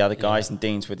oversees like the other guys, and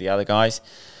Dean's with the other guys,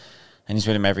 and he's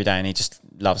with him every day, and he just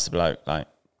loves the bloke. Like,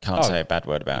 can't say a bad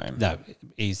word about him. No,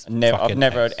 I've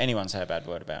never heard anyone say a bad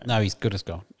word about him. No, he's good as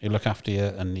gold. He'll look after you,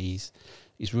 and he's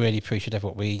really appreciative of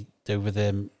what we do with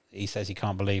him. He says he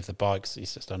can't believe the bikes.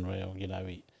 He's just unreal, you know.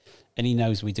 He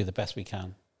knows we do the best we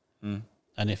can.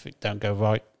 And if it don't go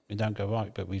right, we don't go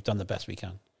right. But we've done the best we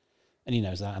can, and he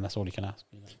knows that, and that's all he can ask.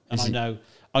 You know? And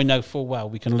I know full well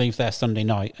we can leave there Sunday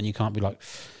night, and you can't be like,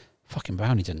 fucking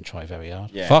Brownie didn't try very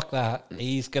hard. Yeah. Fuck that.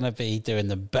 He's going to be doing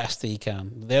the best he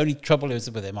can. The only trouble is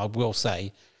with him, I will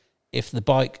say, if the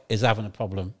bike is having a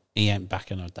problem, he ain't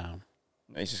backing her down.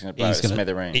 He's just going to blow it to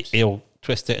smithereens. He'll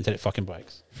twist it until it fucking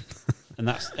breaks. and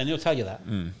he'll tell you that.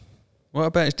 What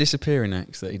about his disappearing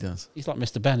acts that he does? He's like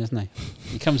Mr. Ben, isn't he?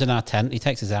 He comes in our tent, he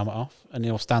takes his helmet off, and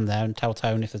he'll stand there and tell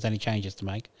Tone if there's any changes to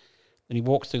make. Then he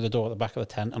walks through the door at the back of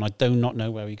the tent, and I do not know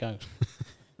where he goes.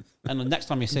 And the next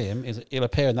time you see him, he'll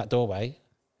appear in that doorway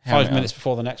 5 minutes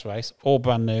before the next race, all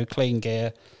brand new, clean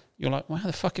gear. You're like, well, how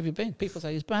the fuck have you been? People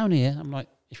say, he's Bowney here. I'm like,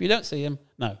 if you don't see him,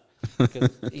 no. Because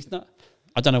he's not.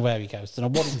 I don't know where he goes. I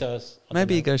don't know what he does.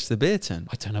 Maybe he goes to the beer tent.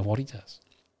 I don't know what he does.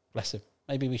 Bless him.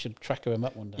 Maybe we should track him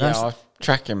up one day. Yeah, I'll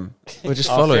track him. We'll just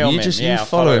follow him. You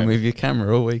follow him with your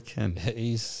camera all weekend.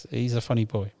 He's a funny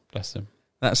boy. Bless him.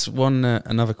 That's one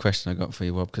another question I got for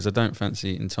you, Wob, because I don't fancy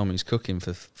eating Tommy's cooking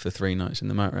for 3 nights in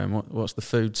the motorhome. What's the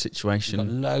food situation? We've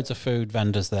got loads of food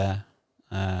vendors there.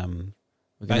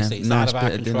 Basically, it's nice out of our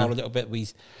bit of control dinner. a little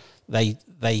bit.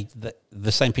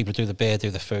 The same people do the beer,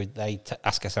 do the food. They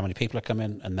ask us how many people are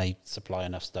coming, and they supply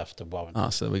enough stuff to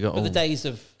warrant. So we got. But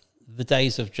the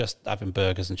days of just having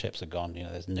burgers and chips are gone. You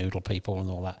know, there's noodle people and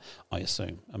all that. I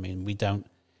assume. I mean, we don't,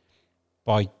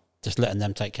 by just letting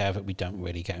them take care of it, we don't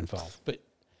really get involved. But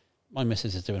my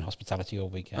missus is doing hospitality all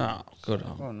weekend. Oh, good.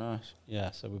 Oh, nice.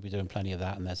 Yeah, so we'll be doing plenty of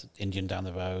that. And there's Indian down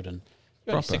the road, and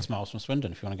you're only 6 miles from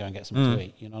Swindon if you want to go and get something to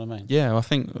eat. You know what I mean? Yeah, I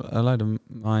think a load of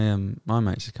my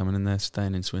mates are coming and they're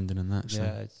staying in Swindon and that.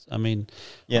 So.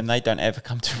 Yeah, and they don't ever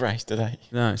come to race, do they?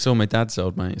 No, it's all my dad's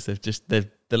old mates.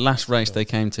 The last race they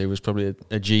came to was probably a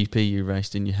GP you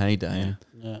raced in your heyday.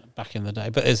 Yeah, back in the day.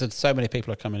 But there's so many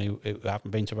people are coming who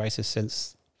haven't been to races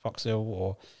since Fox Hill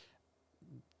or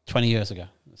 20 years ago.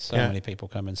 There's so many people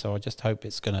coming. So I just hope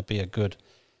it's going to be a good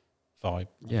vibe.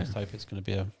 I just hope it's going to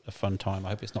be a fun time. I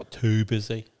hope it's not too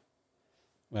busy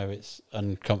where it's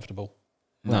uncomfortable.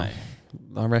 No,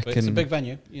 I reckon but it's a big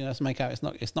venue. You know, to make out it's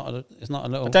not a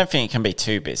little. I don't think it can be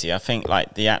too busy. I think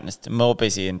like the atmosphere, more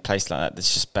busy in places like that,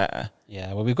 that's just better.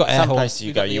 Yeah, well, we've got some places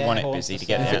you go, you want it busy to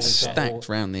get there. It's stacked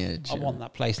round the edge. I want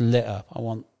that place lit up. I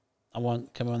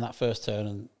want coming on that first turn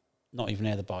and not even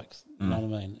near the bikes. You know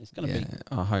what I mean? It's going to be.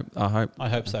 I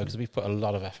hope so because we've put a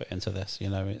lot of effort into this. You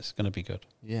know, it's going to be good.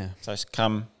 Yeah. So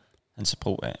come and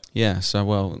support it. Yeah.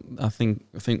 So I think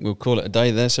we'll call it a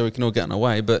day there, so we can all get on our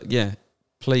way. But yeah,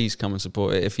 please come and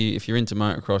support it. If you're into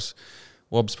motocross,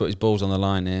 Wobb's put his balls on the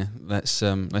line here. Let's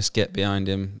get behind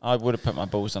him. I would have put my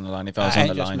balls on the line if I was on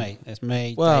the line. It's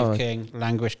me, Dave King,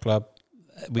 Languish Club.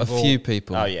 Few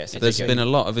people. Oh yes, there's been a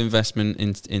lot of investment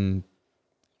in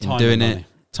doing it.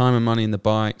 Time and money in the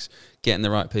bikes, getting the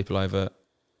right people over.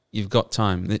 You've got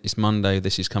time. It's Monday.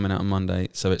 This is coming out on Monday,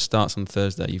 so it starts on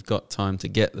Thursday. You've got time to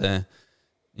get there,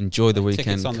 enjoy the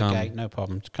weekend. Tickets on the gate, no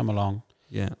problem. To come along.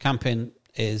 Yeah. Camping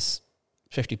is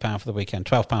 £50 for the weekend,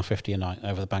 £12.50 a night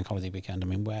over the bank holiday weekend. I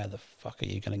mean, where the fuck are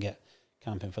you going to get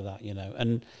camping for that? You know,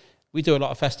 and we do a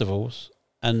lot of festivals,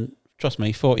 and trust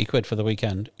me, £40 for the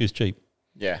weekend is cheap.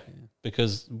 Yeah,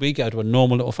 because we go to a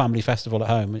normal little family festival at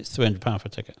home, and it's £300 for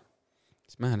a ticket.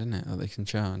 It's mad, isn't it, that they can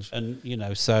charge? And, you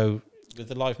know, so with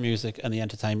the live music and the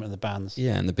entertainment and the bands.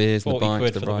 Yeah, and the beers, the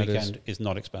bikes, the for riders. The weekend is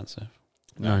not expensive.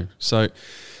 No. So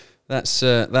that's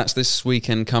this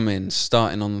weekend coming,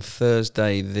 starting on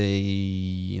Thursday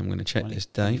I'm going to check this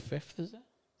date. 25th, is it?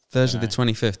 Thursday the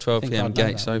 25th, 12 p.m.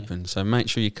 gates open. So make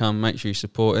sure you come, make sure you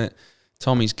support it.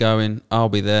 Tommy's going, I'll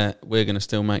be there. We're going to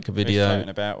still make a video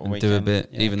and do a bit,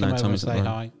 even though Tommy's not there. Say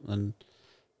hi and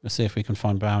we'll see if we can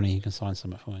find Bowney. He can sign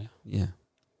something for you. Yeah.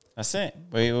 That's it.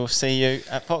 We will see you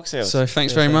at Fox Hills. So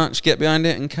thanks very much. Get behind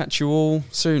it and catch you all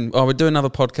soon. Oh, we'll do another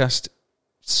podcast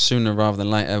sooner rather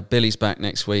than later. Billy's back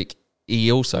next week.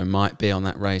 He also might be on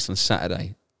that race on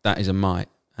Saturday. That is a might.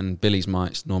 And Billy's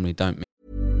mights normally don't.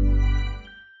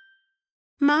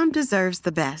 Mom deserves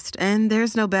the best, and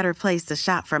there's no better place to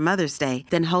shop for Mother's Day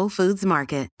than Whole Foods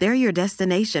Market. They're your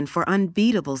destination for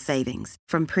unbeatable savings,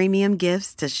 from premium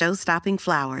gifts to show-stopping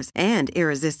flowers and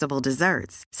irresistible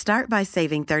desserts. Start by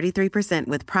saving 33%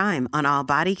 with Prime on all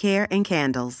body care and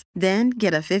candles. Then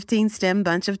get a 15-stem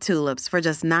bunch of tulips for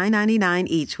just $9.99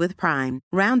 each with Prime.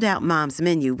 Round out Mom's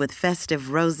menu with festive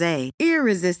rosé,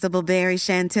 irresistible berry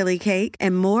chantilly cake,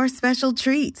 and more special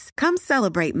treats. Come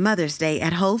celebrate Mother's Day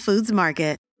at Whole Foods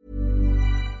Market.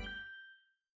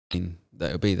 That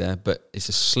it'll be there, but it's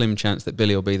a slim chance that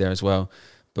Billy will be there as well.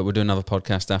 But we'll do another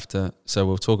podcast after, so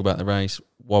we'll talk about the race.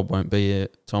 Wob won't be here.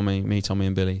 Tommy,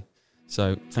 and Billy.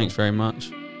 So thanks very much.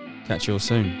 Catch you all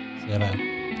soon. See you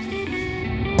later.